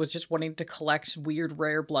Methuselah was just wanting to collect weird,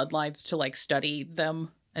 rare bloodlines to, like, study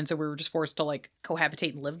them. And so we were just forced to, like,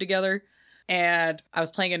 cohabitate and live together. And I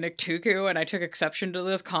was playing a Niktuku, and I took exception to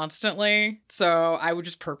this constantly. So I would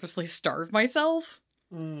just purposely starve myself.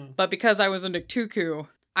 But because I was a Niktuku,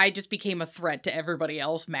 I just became a threat to everybody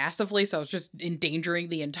else massively. So I was just endangering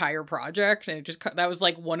the entire project. And that was,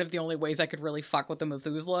 like, one of the only ways I could really fuck with the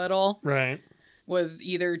Methuselah at all. Right. Was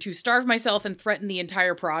either to starve myself and threaten the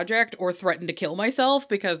entire project or threaten to kill myself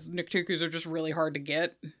because Niktukus are just really hard to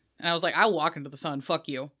get. And I was like, I'll walk into the sun, fuck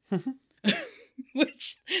you.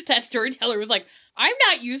 Which that storyteller was like, I'm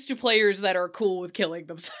not used to players that are cool with killing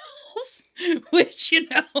themselves. Which, you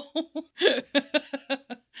know.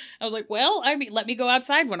 I was like, well, I mean, let me go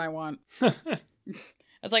outside when I want. I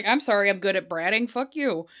was like, I'm sorry, I'm good at bratting, fuck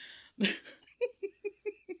you.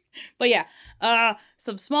 But yeah,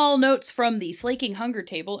 some small notes from the Slaking Hunger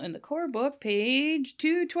table in the core book, page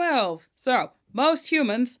 212. So, most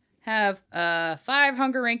humans have 5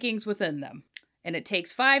 hunger rankings within them. And it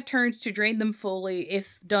takes 5 turns to drain them fully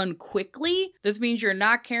if done quickly. This means you're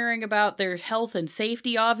not caring about their health and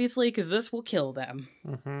safety, obviously, because this will kill them.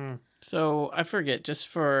 Mm-hmm. So, I forget, just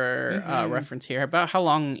for reference here, about how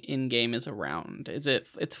long in-game is a round.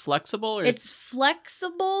 It's flexible? Or It's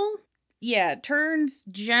flexible. Yeah, turns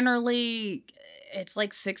generally, it's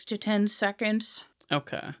like 6 to 10 seconds.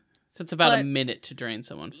 Okay. So it's about a minute to drain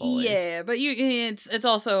someone fully. Yeah, but it's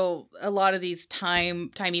also a lot of these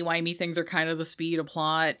timey-wimey things are kind of the speed of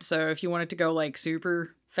plot. So if you want it to go like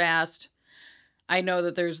super fast, I know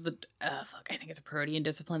that there's I think it's a Protean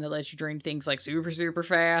discipline that lets you drain things like super, super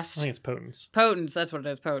fast. I think it's Potence. Potence, that's what it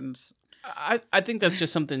is, Potence. I think that's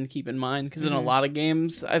just something to keep in mind because in a lot of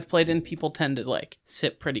games I've played in, people tend to like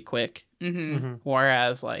sit pretty quick.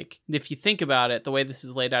 Whereas like if you think about it, the way this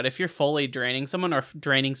is laid out, if you're fully draining someone or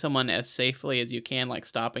draining someone as safely as you can, like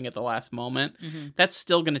stopping at the last moment, that's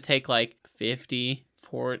still going to take like 50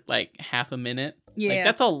 for like half a minute. Yeah, like,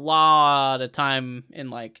 that's a lot of time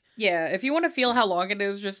in like. Yeah, if you want to feel how long it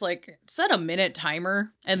is, just like set a minute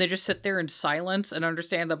timer and then just sit there in silence and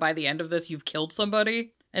understand that by the end of this you've killed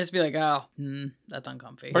somebody. And just be like, oh, that's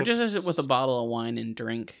uncomfy. Or just sit with a bottle of wine and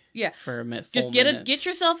drink. Yeah, for a minute. Just get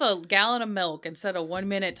yourself a gallon of milk and set a 1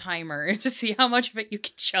 minute timer and just see how much of it you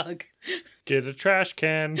can chug. Get a trash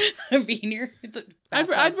can. Be near the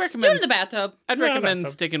bathtub. I'd recommend do it in the bathtub. I'd recommend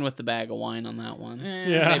sticking with the bag of wine on that one.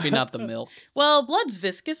 Yeah, maybe not the milk. Well, blood's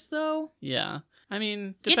viscous though. Yeah, I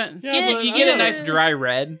mean, you get a nice dry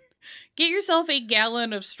red. Get yourself a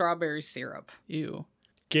gallon of strawberry syrup. Ew.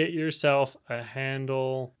 Get yourself a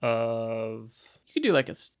handle of You could do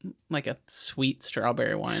like a sweet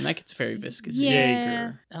strawberry wine. That gets very viscous.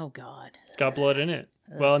 Jaeger. Oh, God. It's got blood in it.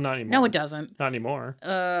 Well, not anymore. No, it doesn't. Not anymore.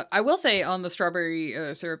 I will say on the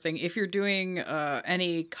strawberry syrup thing, if you're doing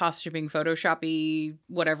any costuming, Photoshoppy,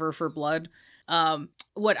 whatever for blood,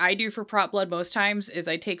 what I do for prop blood most times is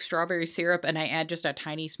I take strawberry syrup and I add just a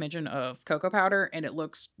tiny smidgen of cocoa powder, and it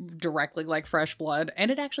looks directly like fresh blood,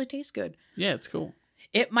 and it actually tastes good. Yeah, it's cool.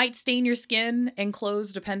 It might stain your skin and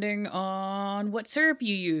clothes depending on what syrup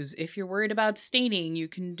you use. If you're worried about staining, you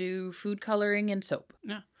can do food coloring and soap.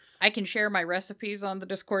 Yeah. I can share my recipes on the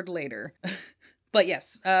Discord later. But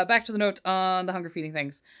yes, back to the notes on the hunger feeding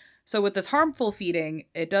things. So with this harmful feeding,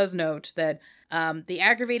 it does note that the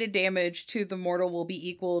aggravated damage to the mortal will be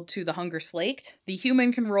equal to the hunger slaked. The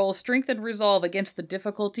human can roll strength and resolve against the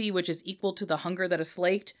difficulty, which is equal to the hunger that is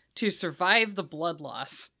slaked, to survive the blood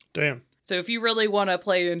loss. Damn. So if you really want to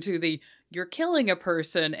play into the you're killing a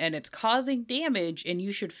person and it's causing damage and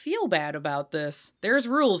you should feel bad about this, there's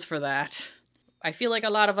rules for that. I feel like a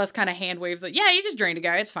lot of us kind of hand wave that, yeah, you just drained a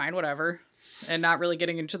guy, it's fine, whatever. And not really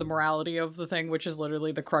getting into the morality of the thing, which is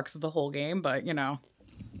literally the crux of the whole game, but, you know,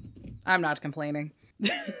 I'm not complaining.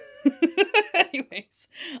 Anyways,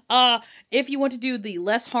 if you want to do the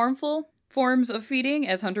less harmful forms of feeding,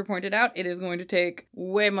 as Hunter pointed out, it is going to take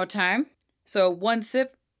way more time. So 1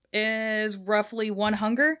 sip is roughly 1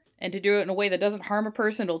 hunger, and to do it in a way that doesn't harm a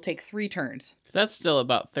person, it'll take 3 turns. So that's still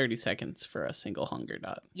about 30 seconds for a single hunger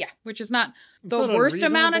dot. Yeah, which is not the It's not worst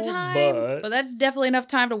amount of unreasonable, time, but that's definitely enough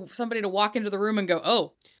time to somebody to walk into the room and go,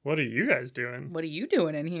 oh, what are you guys doing? what are you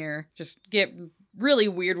doing in here? Just get really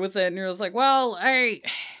weird with it, and you're just like, well, I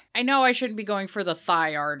know I shouldn't be going for the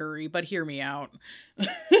thigh artery, but hear me out.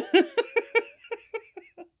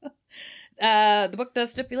 The book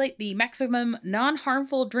does stipulate the maximum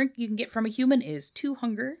non-harmful drink you can get from a human is 2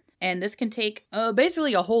 hunger. And this can take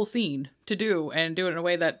basically a whole scene to do, and do it in a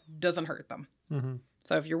way that doesn't hurt them. Mm-hmm.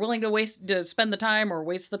 So if you're willing to spend the time or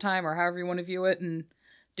waste the time or however you want to view it and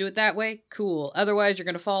do it that way, cool. Otherwise, you're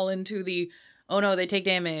going to fall into the, oh no, they take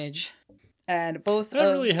damage. And both That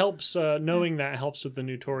really helps, knowing that helps with the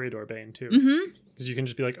new Toreador Bane, too. Mm-hmm. Because you can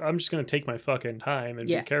just be like, I'm just going to take my fucking time and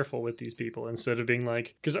Yeah. be careful with these people instead of being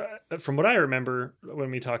like, because from what I remember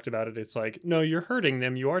when we talked about it, it's like, no, you're hurting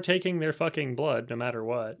them. You are taking their fucking blood no matter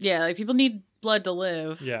what. Yeah, like people need blood to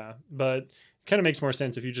live. Yeah, but it kind of makes more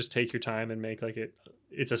sense if you just take your time and make like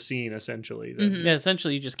it's a scene essentially. That, Mhm. Yeah,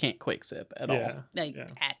 essentially you just can't quick sip at all. Yeah. Like, Yeah.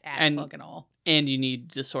 at And- fucking all. And you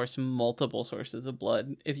need to source multiple sources of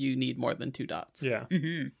blood if you need more than 2 dots. Yeah.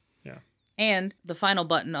 Mm-hmm. Yeah. And the final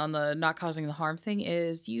button on the not causing the harm thing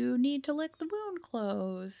is you need to lick the wound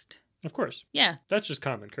closed. Of course. Yeah, That's just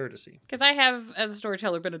common courtesy. because I have, as a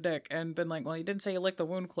storyteller, been a dick and been like, well, you didn't say you licked the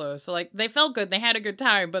wound closed. So, like, they felt good. They had a good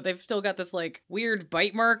time, but they've still got this, like, weird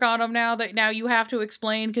bite mark on them now that now you have to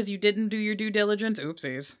explain because you didn't do your due diligence.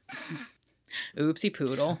 Oopsies. Oopsie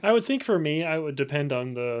poodle. I would think for me, I would depend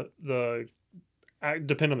on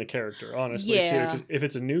depend on the character, honestly. Yeah. Too. 'Cause if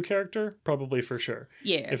it's a new character, probably for sure.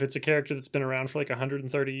 Yeah. If it's a character that's been around for like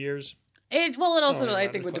 130 years, It also Oh, I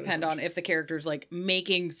not think would quite as depend much. on if the character's like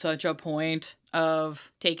making such a point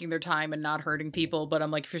of taking their time and not hurting people, but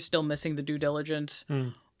I'm like, if you're still missing the due diligence, Hmm.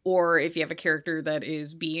 or if you have a character that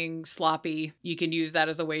is being sloppy, you can use that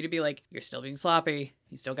as a way to be like, you're still being sloppy.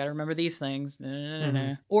 You still got to remember these things.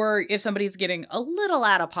 Mhm. Or if somebody's getting a little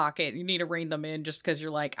out of pocket, you need to rein them in just because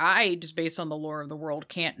you're like, I just based on the lore of the world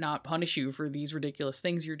can't not punish you for these ridiculous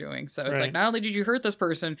things you're doing. So it's like, Right. not only did you hurt this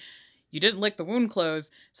person, you didn't lick the wound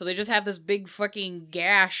closed, so they just have this big fucking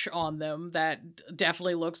gash on them that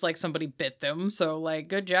definitely looks like somebody bit them. So, like,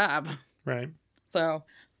 good job. right? So,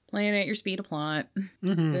 playing at your speed of plot.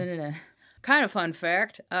 Mm-hmm. Da-da-da. Kind of fun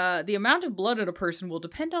fact, the amount of blood in a person will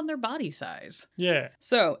depend on their body size. Yeah.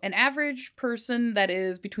 So, an average person that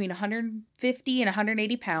is between 150 and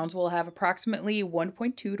 180 pounds will have approximately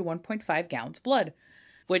 1.2 to 1.5 gallons of blood,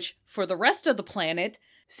 which, for the rest of the planet,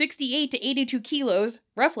 68 to 82 kilos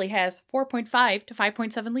roughly has 4.5 to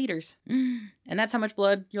 5.7 liters. And that's how much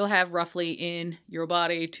blood you'll have roughly in your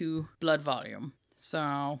body to blood volume.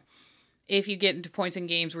 So, if you get into points in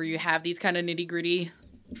games where you have these kind of nitty-gritty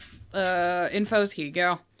infos, here you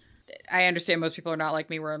go. I understand most people are not like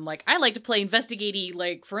me where I'm like, I like to play investigative,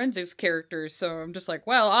 like, forensics characters, so I'm just like,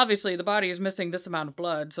 well, obviously the body is missing this amount of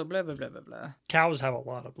blood, so blah, blah, blah, blah, blah. Cows have a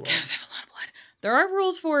lot of blood. Cows have a lot of blood. There are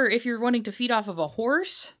rules for if you're wanting to feed off of a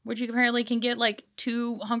horse, which you apparently can get, like,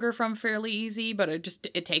 2 hunger from fairly easy, but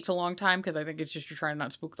it takes a long time, because I think it's just you're trying to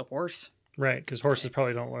not spook the horse. Right, because horses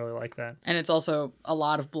probably don't really like that. And it's also a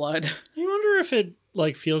lot of blood. You wonder if it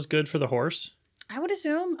like feels good for the horse. I would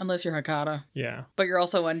assume, unless you're Hakata. Yeah. But you're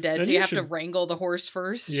also undead, Then so you you have to should- wrangle the horse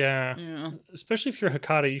first. Yeah. Yeah. Especially if you're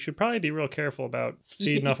Hakata, you should probably be real careful about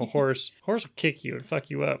feeding off a horse. Horse will kick you and fuck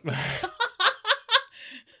you up.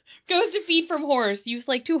 Goes to feed from horse. Use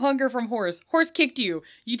like 2 hunger from horse. Horse kicked you.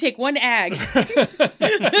 You take 1 ag.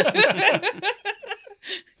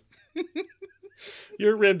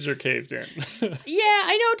 Your ribs are caved in. Yeah,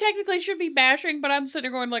 I know technically it should be bashing, but I'm sitting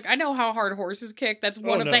there going like, I know how hard horses kick. That's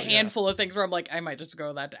one of no, the yeah. handful of things where I'm like, I might just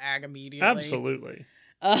go that to ag immediately. Absolutely.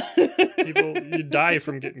 Uh, People, you die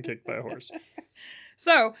from getting kicked by a horse.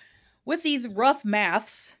 So, with these rough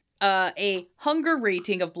maths, a hunger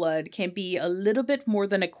rating of blood can be a little bit more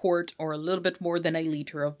than a quart or a little bit more than a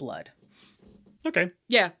liter of blood. Okay.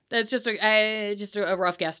 Yeah, that's just a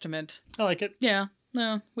rough guesstimate. I like it. Yeah,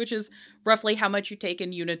 no, which is roughly how much you take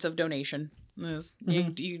in units of donation.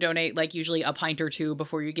 You donate like usually a pint or 2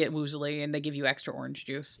 before you get woozly, and they give you extra orange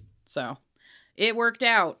juice. So it worked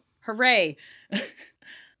out. Hooray!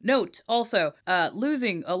 Note also,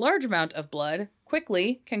 losing a large amount of blood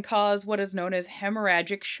quickly can cause what is known as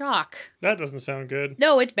hemorrhagic shock. That doesn't sound good.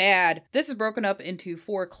 No, it's bad. This is broken up into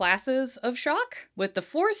 4 classes of shock, with the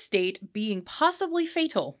 4th state being possibly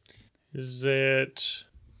fatal. Is it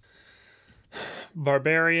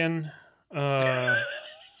barbarian,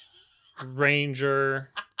 ranger,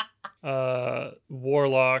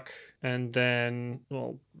 warlock, and then,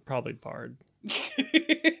 well, probably bard?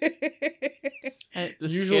 The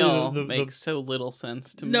Usually skill the- makes so little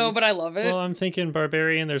sense to me. No, but I love it. Well, I'm thinking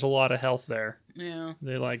barbarian, there's a lot of health there. Yeah.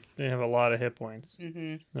 They have a lot of hit points.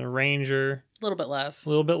 Mm-hmm. The ranger, A little bit less. a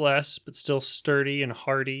little bit less, but still sturdy and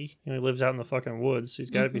hardy. You know, he lives out in the fucking woods, so he's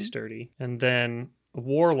got to be Mhm. sturdy. And then a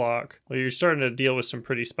warlock, well, you're starting to deal with some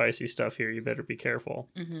pretty spicy stuff here. You better be careful.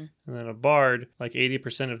 Mm-hmm. And then a bard, like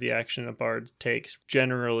 80% of the action a bard takes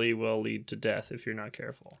generally will lead to death if you're not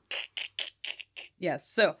careful. Yes.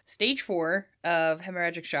 So, stage 4 of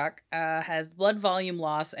hemorrhagic shock has blood volume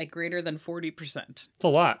loss at greater than 40%. It's a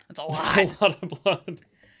lot. That's a It's a lot of blood.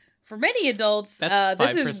 For many adults, That's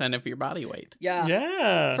this 5% is of your body weight.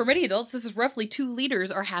 Yeah. For many adults, this is roughly 2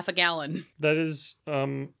 liters or half a gallon. That is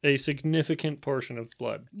a significant portion of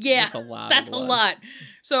blood. Yeah, That's a lot. that's of a blood. lot.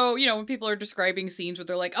 So, when people are describing scenes where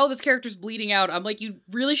they're like, oh, this character's bleeding out, I'm like, you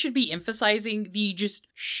really should be emphasizing the just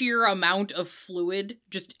sheer amount of fluid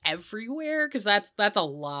just everywhere, because that's a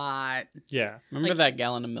lot. Yeah. Remember Like- that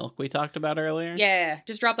gallon of milk we talked about earlier? Yeah,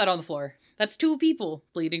 just drop that on the floor. That's 2 people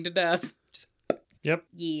bleeding to death. Just, Yep.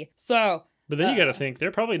 yeah. So, But then you got to think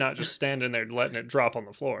they're probably not just standing there letting it drop on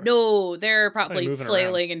the floor. no, they're probably moving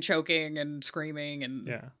flailing and choking and screaming and,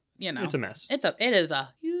 Yeah. you know. It's a mess. It is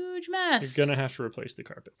a huge mess. You're gonna have to replace the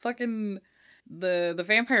carpet. Fucking the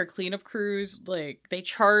vampire cleanup crews, like, they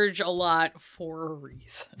charge a lot for a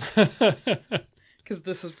reason. Because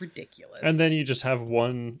this is ridiculous. And then you just have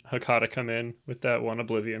one Hakata come in with that one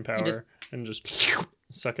Oblivion power and just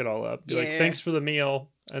suck it all up. Be like, Yeah. thanks for the meal.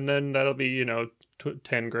 And then that'll be,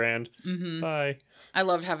 10 grand. Mhm. Bye. I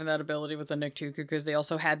loved having that ability with the Niktuku because they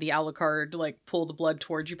also had the Alucard, like, pull the blood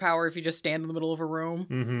towards you power if you just stand in the middle of a room.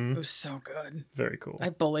 Mm-hmm. It was so good. Very cool. I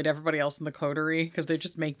bullied everybody else in the coterie because they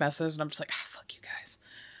just make messes, and I'm just like, fuck you guys.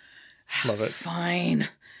 Love it. Fine.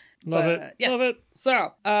 Love but, it. yes. Love it.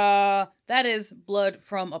 So, that is blood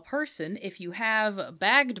from a person. If you have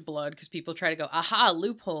bagged blood, because people try to go, aha,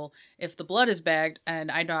 loophole. If the blood is bagged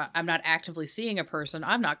and I'm not actively seeing a person,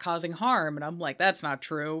 I'm not causing harm. And I'm like, that's not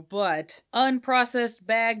true. But unprocessed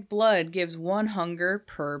bagged blood gives 1 hunger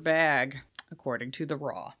per bag, according to the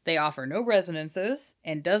Raw. They offer no resonances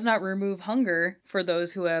and does not remove hunger for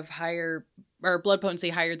those who have higher or blood potency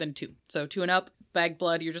higher than 2. So 2 and up, bagged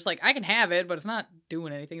blood, you're just like, I can have it, but it's not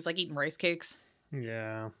doing anything. It's like eating rice cakes.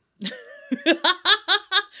 Yeah.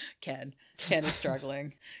 Ken is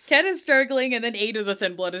struggling. Ken is struggling, and then Ada the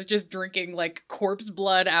Thin Blood is just drinking like corpse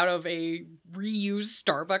blood out of a reused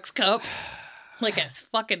Starbucks cup, like a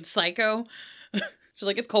fucking psycho. She's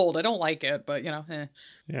like, it's cold. I don't like it, but eh.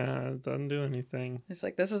 Yeah, it doesn't do anything. It's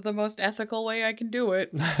like, this is the most ethical way I can do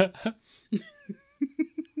it.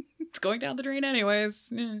 It's going down the drain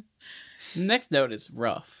anyways. Yeah. Next note is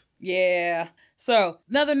rough. Yeah. So,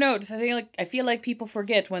 another note, I feel like people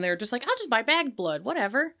forget when they're just like, I'll just buy bagged blood,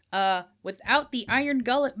 whatever. Without the Iron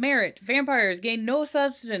Gullet merit, vampires gain no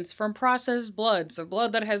sustenance from processed blood. So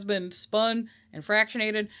blood that has been spun and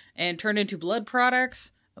fractionated and turned into blood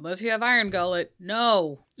products, unless you have Iron Gullet,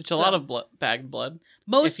 no. It's a lot of bagged blood.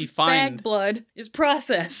 Most if you find- bagged blood is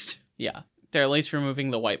processed. Yeah. They're at least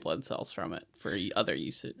removing the white blood cells from it for other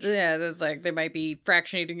usage. Yeah, that's like they might be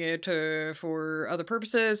fractionating it for other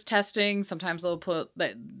purposes, testing. Sometimes they'll put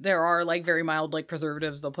that there are like very mild like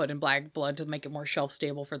preservatives they'll put in black blood to make it more shelf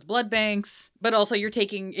stable for the blood banks. But also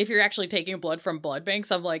if you're actually taking blood from blood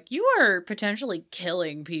banks, I'm like, you are potentially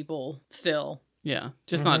killing people still. Yeah,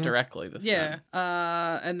 just not directly this time.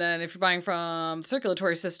 And then if you're buying from the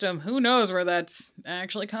circulatory system, who knows where that's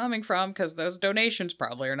actually coming from, because those donations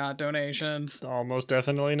probably are not donations. Almost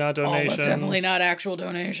definitely not donations. Almost definitely not actual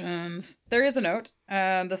donations. There is a note.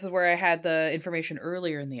 This is where I had the information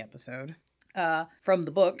earlier in the episode from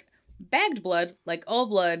the book. Bagged blood, like all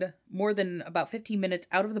blood, more than about 15 minutes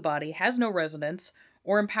out of the body, has no resonance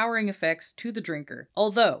or empowering effects to the drinker.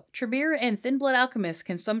 Although, Tremere and Thin Blood alchemists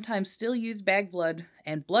can sometimes still use bagged blood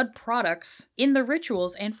and blood products in their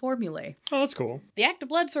rituals and formulae. Oh, that's cool. The act of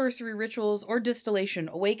blood sorcery rituals or distillation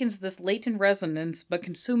awakens this latent resonance but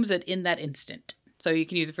consumes it in that instant. So you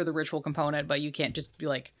can use it for the ritual component, but you can't just be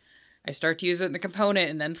like, I start to use it in the component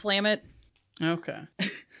and then slam it. Okay.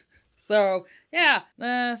 So, yeah,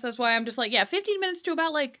 so that's why I'm just like, 15 minutes to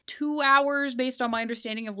about, 2 hours, based on my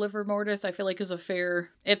understanding of Livor Mortis, I feel like is a fair,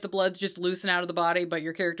 if the blood's just loosen out of the body, but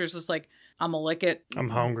your character's just like, I'm gonna lick it. I'm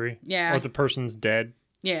hungry. Yeah. Or the person's dead.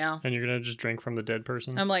 Yeah. And you're gonna just drink from the dead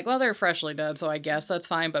person. I'm like, well, they're freshly dead, so I guess that's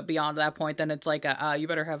fine, but beyond that point, then it's like, you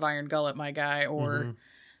better have Iron Gullet, my guy, or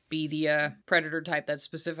be the predator type that's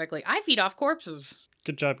specifically, I feed off corpses.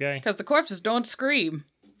 Good job, guy. Because the corpses don't scream.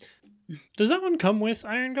 Does that one come with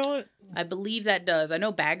Iron Gullet? I believe that does. I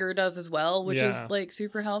know Bagger does as well, which is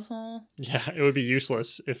super helpful. Yeah, it would be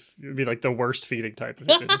useless if it would be like the worst feeding type if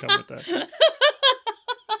it didn't come with that.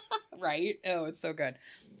 Right? Oh, it's so good.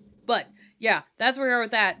 But yeah, that's where we are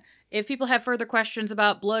with that. If people have further questions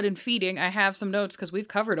about blood and feeding, I have some notes because we've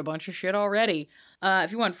covered a bunch of shit already.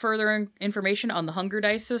 If you want further information on the Hunger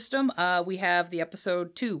Dice system, we have the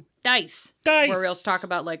episode 2, Dice, where we also talk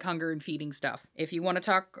about hunger and feeding stuff. If you want to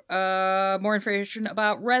talk more information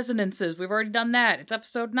about resonances, we've already done that. It's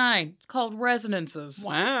episode 9. It's called Resonances.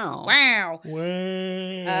 Wow.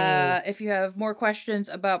 If you have more questions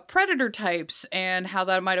about predator types and how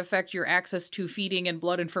that might affect your access to feeding and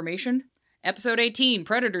blood information, episode 18,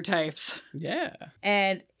 Predator Types. Yeah.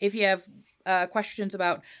 And if you have questions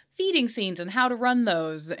about feeding scenes and how to run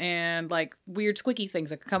those and weird squicky things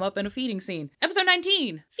that could come up in a feeding scene. Episode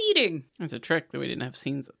 19, feeding. It's a trick that we didn't have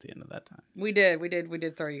scenes at the end of that time. We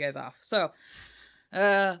did throw you guys off. So,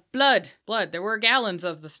 blood. There were gallons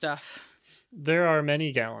of the stuff. There are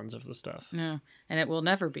many gallons of the stuff. No, and it will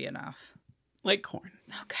never be enough. Like corn.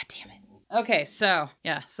 Oh, God damn it. Okay, so,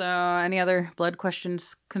 any other blood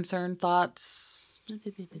questions, concern, thoughts?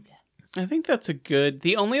 I think that's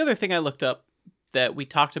the only other thing I looked up that we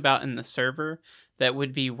talked about in the server that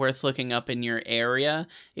would be worth looking up in your area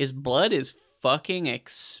is blood is fucking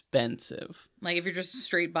expensive. If you're just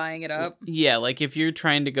straight buying it up? Yeah, if you're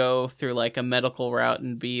trying to go through a medical route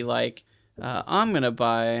and be I'm gonna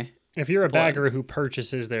buy... If you're a bagger who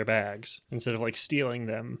purchases their bags instead of stealing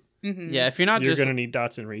them, yeah, if you're you're gonna need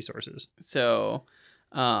dots and resources. So,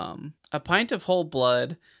 a pint of whole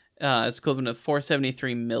blood is equivalent to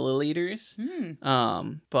 473 milliliters.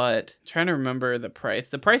 But I'm trying to remember the price.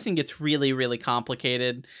 The pricing gets really, really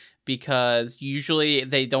complicated because usually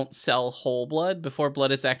they don't sell whole blood before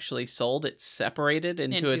blood is actually sold. It's separated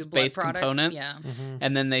into its base components,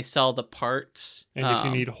 and then they sell the parts. And if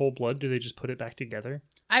you need whole blood, do they just put it back together?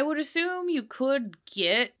 I would assume you could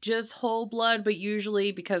get just whole blood, but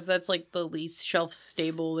usually because that's the least shelf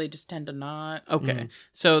stable, they just tend to not. Okay,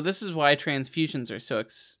 so this is why transfusions are so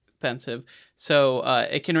expensive. So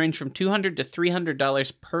it can range from $200 to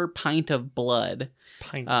 $300 per pint of blood.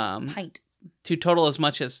 Pint. To total as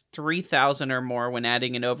much as $3,000 or more when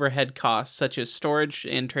adding in overhead costs such as storage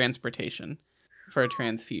and transportation for a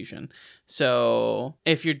transfusion. So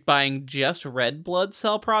if you're buying just red blood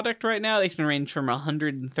cell product right now, it can range from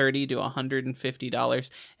 $130 to $150,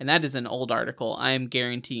 and that is an old article. I am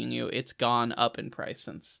guaranteeing you it's gone up in price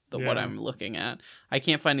since what I'm looking at. I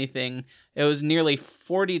can't find anything. It was nearly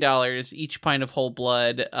 $40 each pint of whole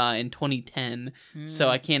blood in 2010, so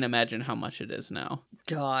I can't imagine how much it is now.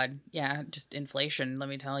 God, yeah, just inflation, let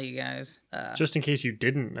me tell you guys. Just in case you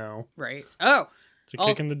didn't know. Right. Oh! It's a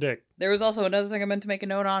kick in the dick. There was also another thing I meant to make a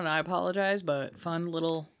note on, and I apologize, but fun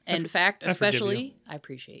little end fact, especially... I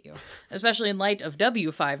appreciate you. Especially in light of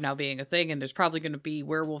W5 now being a thing, and there's probably going to be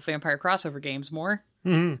werewolf vampire crossover games more.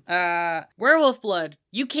 Werewolf blood.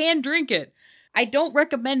 You can drink it. I don't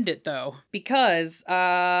recommend it, though, because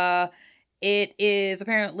it is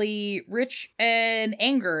apparently rich in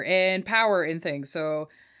anger and power and things. So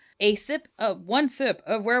one sip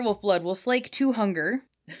of werewolf blood will slake 2 hunger,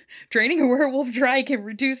 Training a werewolf dry can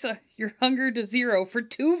reduce your hunger to 0 for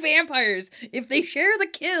 2 vampires if they share the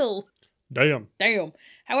kill. Damn. Damn.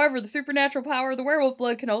 However, the supernatural power of the werewolf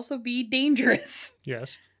blood can also be dangerous.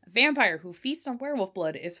 Yes. A vampire who feasts on werewolf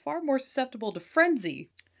blood is far more susceptible to frenzy.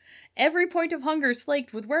 Every point of hunger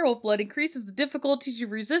slaked with werewolf blood increases the difficulty to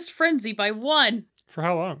resist frenzy by 1. For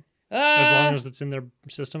how long? As long as it's in their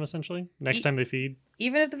system, essentially? Next time they feed?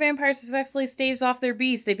 Even if the vampire successfully staves off their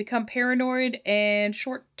beast, they become paranoid and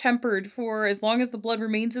short-tempered for as long as the blood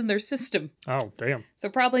remains in their system. Oh, damn. So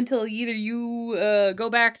probably until either you go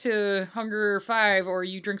back to hunger 5 or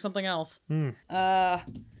you drink something else.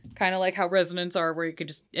 Kind of like how resonance are, where you could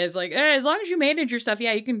just, as long as you manage your stuff,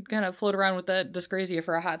 yeah, you can kind of float around with that dyscrasia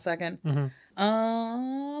for a hot second.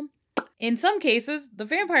 Mm-hmm. In some cases, the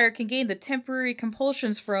vampire can gain the temporary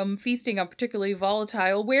compulsions from feasting on particularly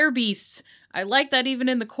volatile werebeasts. I like that even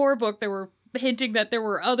in the core book, they were hinting that there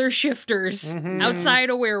were other shifters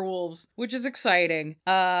outside of werewolves, which is exciting.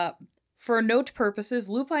 For note purposes,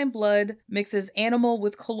 lupine blood mixes animal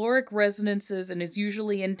with caloric resonances and is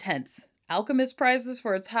usually intense. Alchemist prizes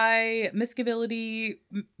for its high mixability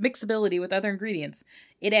with other ingredients.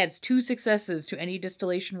 It adds 2 successes to any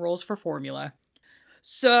distillation rolls for formula.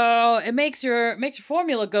 So it makes your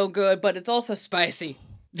formula go good, but it's also spicy.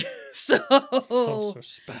 It's also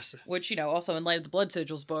spicy. Which, also in light of the Blood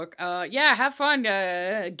Sigils book, have fun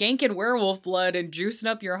ganking werewolf blood and juicing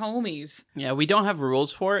up your homies. Yeah, we don't have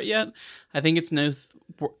rules for it yet. I think it's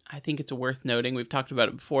worth noting, we've talked about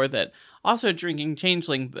it before, that also drinking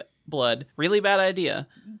changeling blood, really bad idea.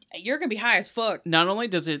 You're gonna be high as fuck. Not only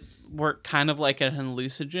does it work kind of like an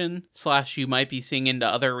hallucinogen / you might be seeing into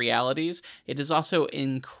other realities, it is also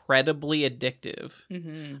incredibly addictive.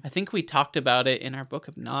 I think we talked about it in our Book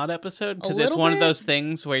of Nod episode, because it's one of those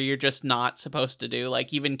things where you're just not supposed to do.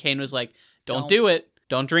 Like, even Kane was like, don't do it.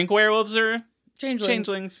 Don't drink werewolves or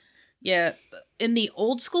changelings. Yeah, in the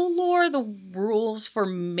old school lore, the rules for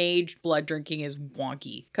mage blood drinking is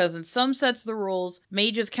wonky. Because in some sets of the rules,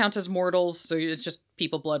 mages count as mortals, so it's just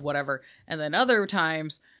people blood, whatever. And then other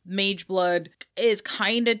times, mage blood is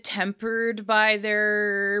kind of tempered by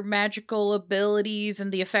their magical abilities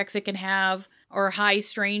and the effects it can have, or high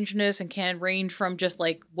strangeness, and can range from just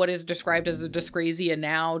like what is described as a dyscrasia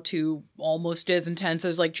now to almost as intense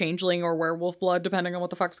as like changeling or werewolf blood, depending on what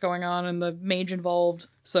the fuck's going on and the mage involved.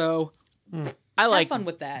 So I like have fun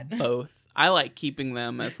with that. Both. I like keeping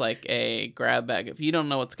them as like a grab bag if you don't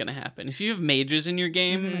know what's going to happen. If you have mages in your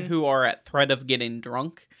game who are at threat of getting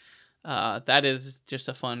drunk, that is just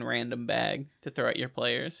a fun random bag to throw at your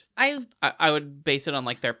players. I would base it on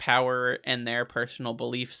like their power and their personal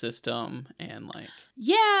belief system, and like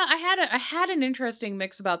I had an interesting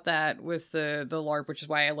mix about that with the LARP, which is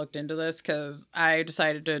why I looked into this, because I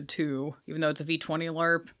decided to even though it's a V20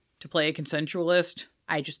 LARP, to play a consensualist.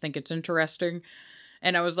 I just think it's interesting.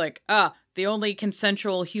 And I was like, the only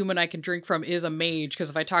consensual human I can drink from is a mage, because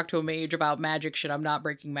if I talk to a mage about magic shit, I'm not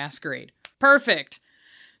breaking Masquerade. Perfect.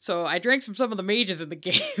 So I drank some of the mages in the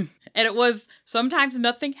game, and it was sometimes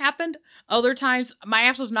nothing happened. Other times my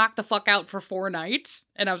ass was knocked the fuck out for 4 nights,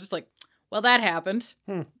 and I was just like, well, that happened.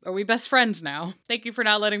 Are we best friends now? Thank you for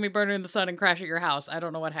not letting me burn in the sun and crash at your house. I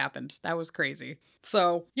don't know what happened. That was crazy.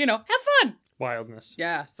 So, have fun. Wildness.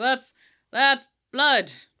 Yeah, so that's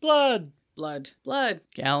blood. Blood.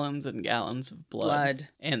 Gallons and gallons of blood.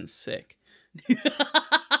 And sick.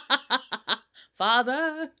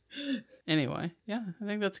 Father. Anyway, yeah, I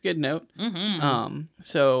think that's a good note.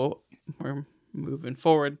 So we're moving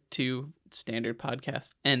forward to standard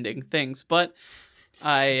podcast ending things, but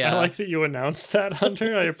I like that you announced that,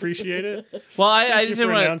 Hunter. I appreciate it. Well, I just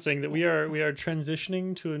for announcing that we are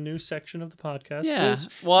transitioning to a new section of the podcast. Yeah.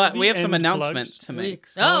 We have some announcements to make.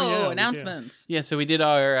 Announcements. Yeah, so we did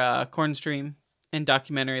our Corn stream and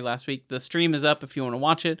documentary last week. The stream is up if you want to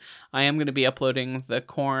watch it. I am going to be uploading the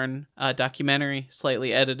Corn documentary,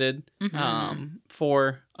 slightly edited,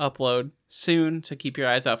 for upload soon, so keep your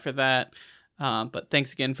eyes out for that. But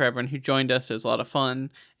thanks again for everyone who joined us. It was a lot of fun,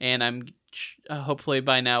 and I'm hopefully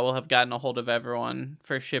by now we'll have gotten a hold of everyone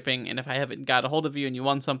for shipping, and if I haven't got a hold of you and you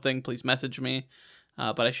want something, please message me.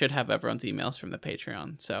 But I should have everyone's emails from the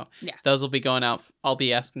Patreon, so those will be going out. I'll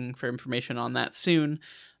be asking for information on that soon.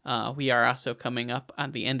 We are also coming up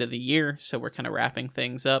on the end of the year, so we're kind of wrapping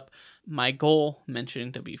things up. My goal,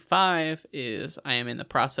 mentioning W5, is I am in the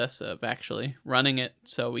process of actually running it,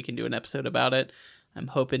 so we can do an episode about it. I'm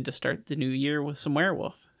hoping to start the new year with some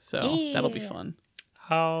werewolf, so that'll be fun.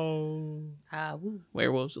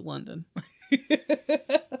 Werewolves of London.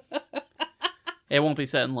 It won't be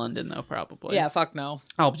set in London, though, probably. Yeah, fuck no.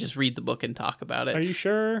 I'll just read the book and talk about it. Are you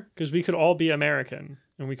sure? Because we could all be American,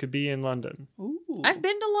 and we could be in London. Ooh. I've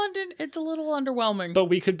been to London. It's a little underwhelming. But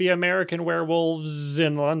we could be American werewolves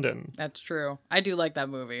in London. That's true. I do like that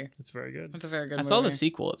movie. It's very good. It's a very good I movie. saw the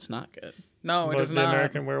sequel. It's not good. No, it Was is the not.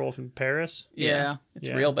 American Werewolf in Paris? Yeah. It's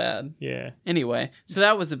Yeah. real bad. Yeah. Anyway, so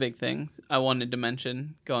that was the big thing I wanted to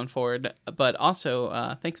mention going forward. But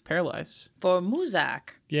also, thanks, Paralyze. For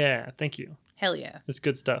Muzak. Yeah. Thank you. Hell yeah. It's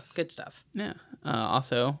good stuff. Good stuff. Yeah.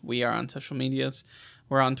 Also, we are on social medias.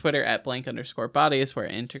 We're on Twitter at @blank_bodies. We're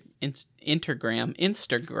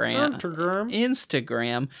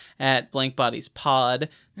Instagram at blankbodiespod.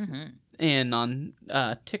 Mm-hmm. And on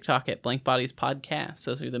TikTok at Blank Bodies Podcast.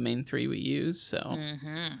 Those are the main three we use. So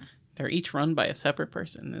Mm-hmm. they're each run by a separate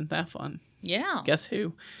person. Isn't that fun? Yeah. Guess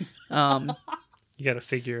who? You got to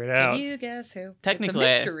figure it out. Can you guess who? Technically,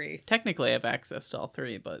 it's a mystery. Technically, I have access to all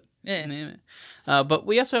three, but Yeah. but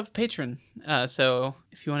we also have a Patreon. So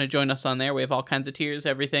if you want to join us on there, we have all kinds of tiers.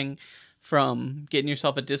 Everything from getting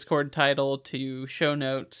yourself a Discord title to show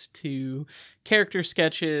notes to character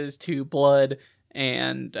sketches to blood.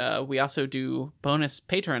 And we also do bonus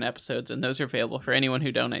Patreon episodes, and those are available for anyone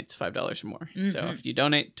who donates $5 or more. So if you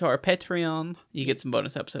donate to our Patreon, you get some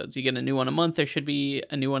bonus episodes. You get a new one a month. There should be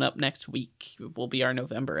a new one up next week. It will be our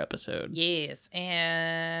November episode. Yes,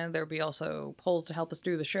 and there'll be also polls to help us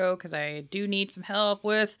do the show because I do need some help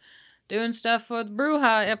with doing stuff for the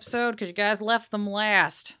Bruja episode because you guys left them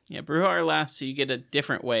last. Yeah, Bruja last, so you get a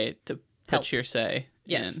different way to put Help. your say.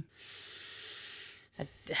 Yes. in.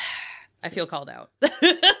 I feel called out,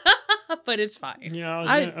 but it's fine. Yeah,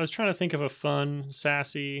 I was trying to think of a fun,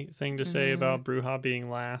 sassy thing to say about Bruja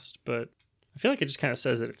being last, but I feel like it just kind of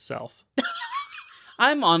says it itself.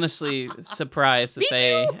 I'm honestly surprised that Me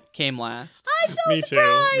they too. came last. I'm so Me too,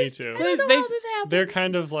 surprised. me too. I don't know They- how this happened. They're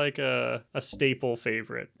kind of like a staple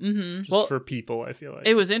favorite Mm-hmm. just Well, for people, I feel like.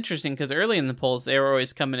 It was interesting because early in the polls, they were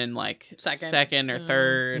always coming in like second or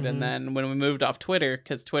third. Mhm. And then when we moved off Twitter,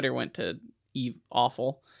 because Twitter went to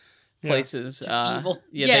awful places. Just evil.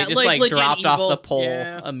 Yeah, Yeah, they just like, legit dropped off evil. the poll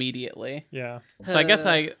Yeah. immediately. Yeah. So I guess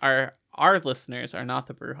our listeners are not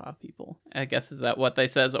the Bruja people. I guess is that what they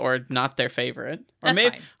says, or not their favorite, That's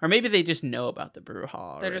or fine. maybe they just know about the Bruja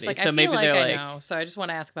already. They're just like, so I feel maybe like they're I like, know, so I just want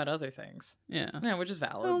to ask about other things. yeah, Yeah, which is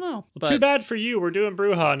valid. I don't know. Well, too bad for you. We're doing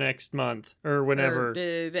Bruja next month or whenever. Or,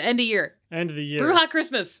 the end of year. End of the year. Bruja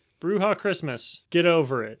Christmas. Bruja Christmas. Get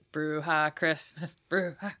over it. Bruja Christmas.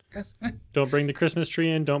 Bruja Christmas. Don't bring the Christmas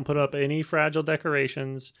tree in. Don't put up any fragile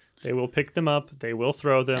decorations. They will pick them up. They will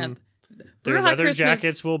throw them. And Their Bruja leather Christmas-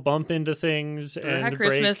 jackets will bump into things Bruja and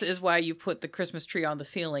Christmas break. is why you put the Christmas tree on the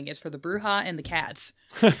ceiling. It's for the Bruja and the cats.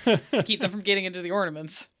 Keep them from getting into the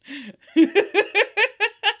ornaments.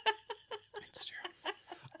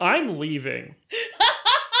 I'm leaving.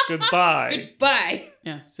 Goodbye. Goodbye.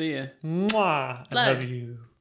 Yeah, see ya. Mwah. I Love. love you.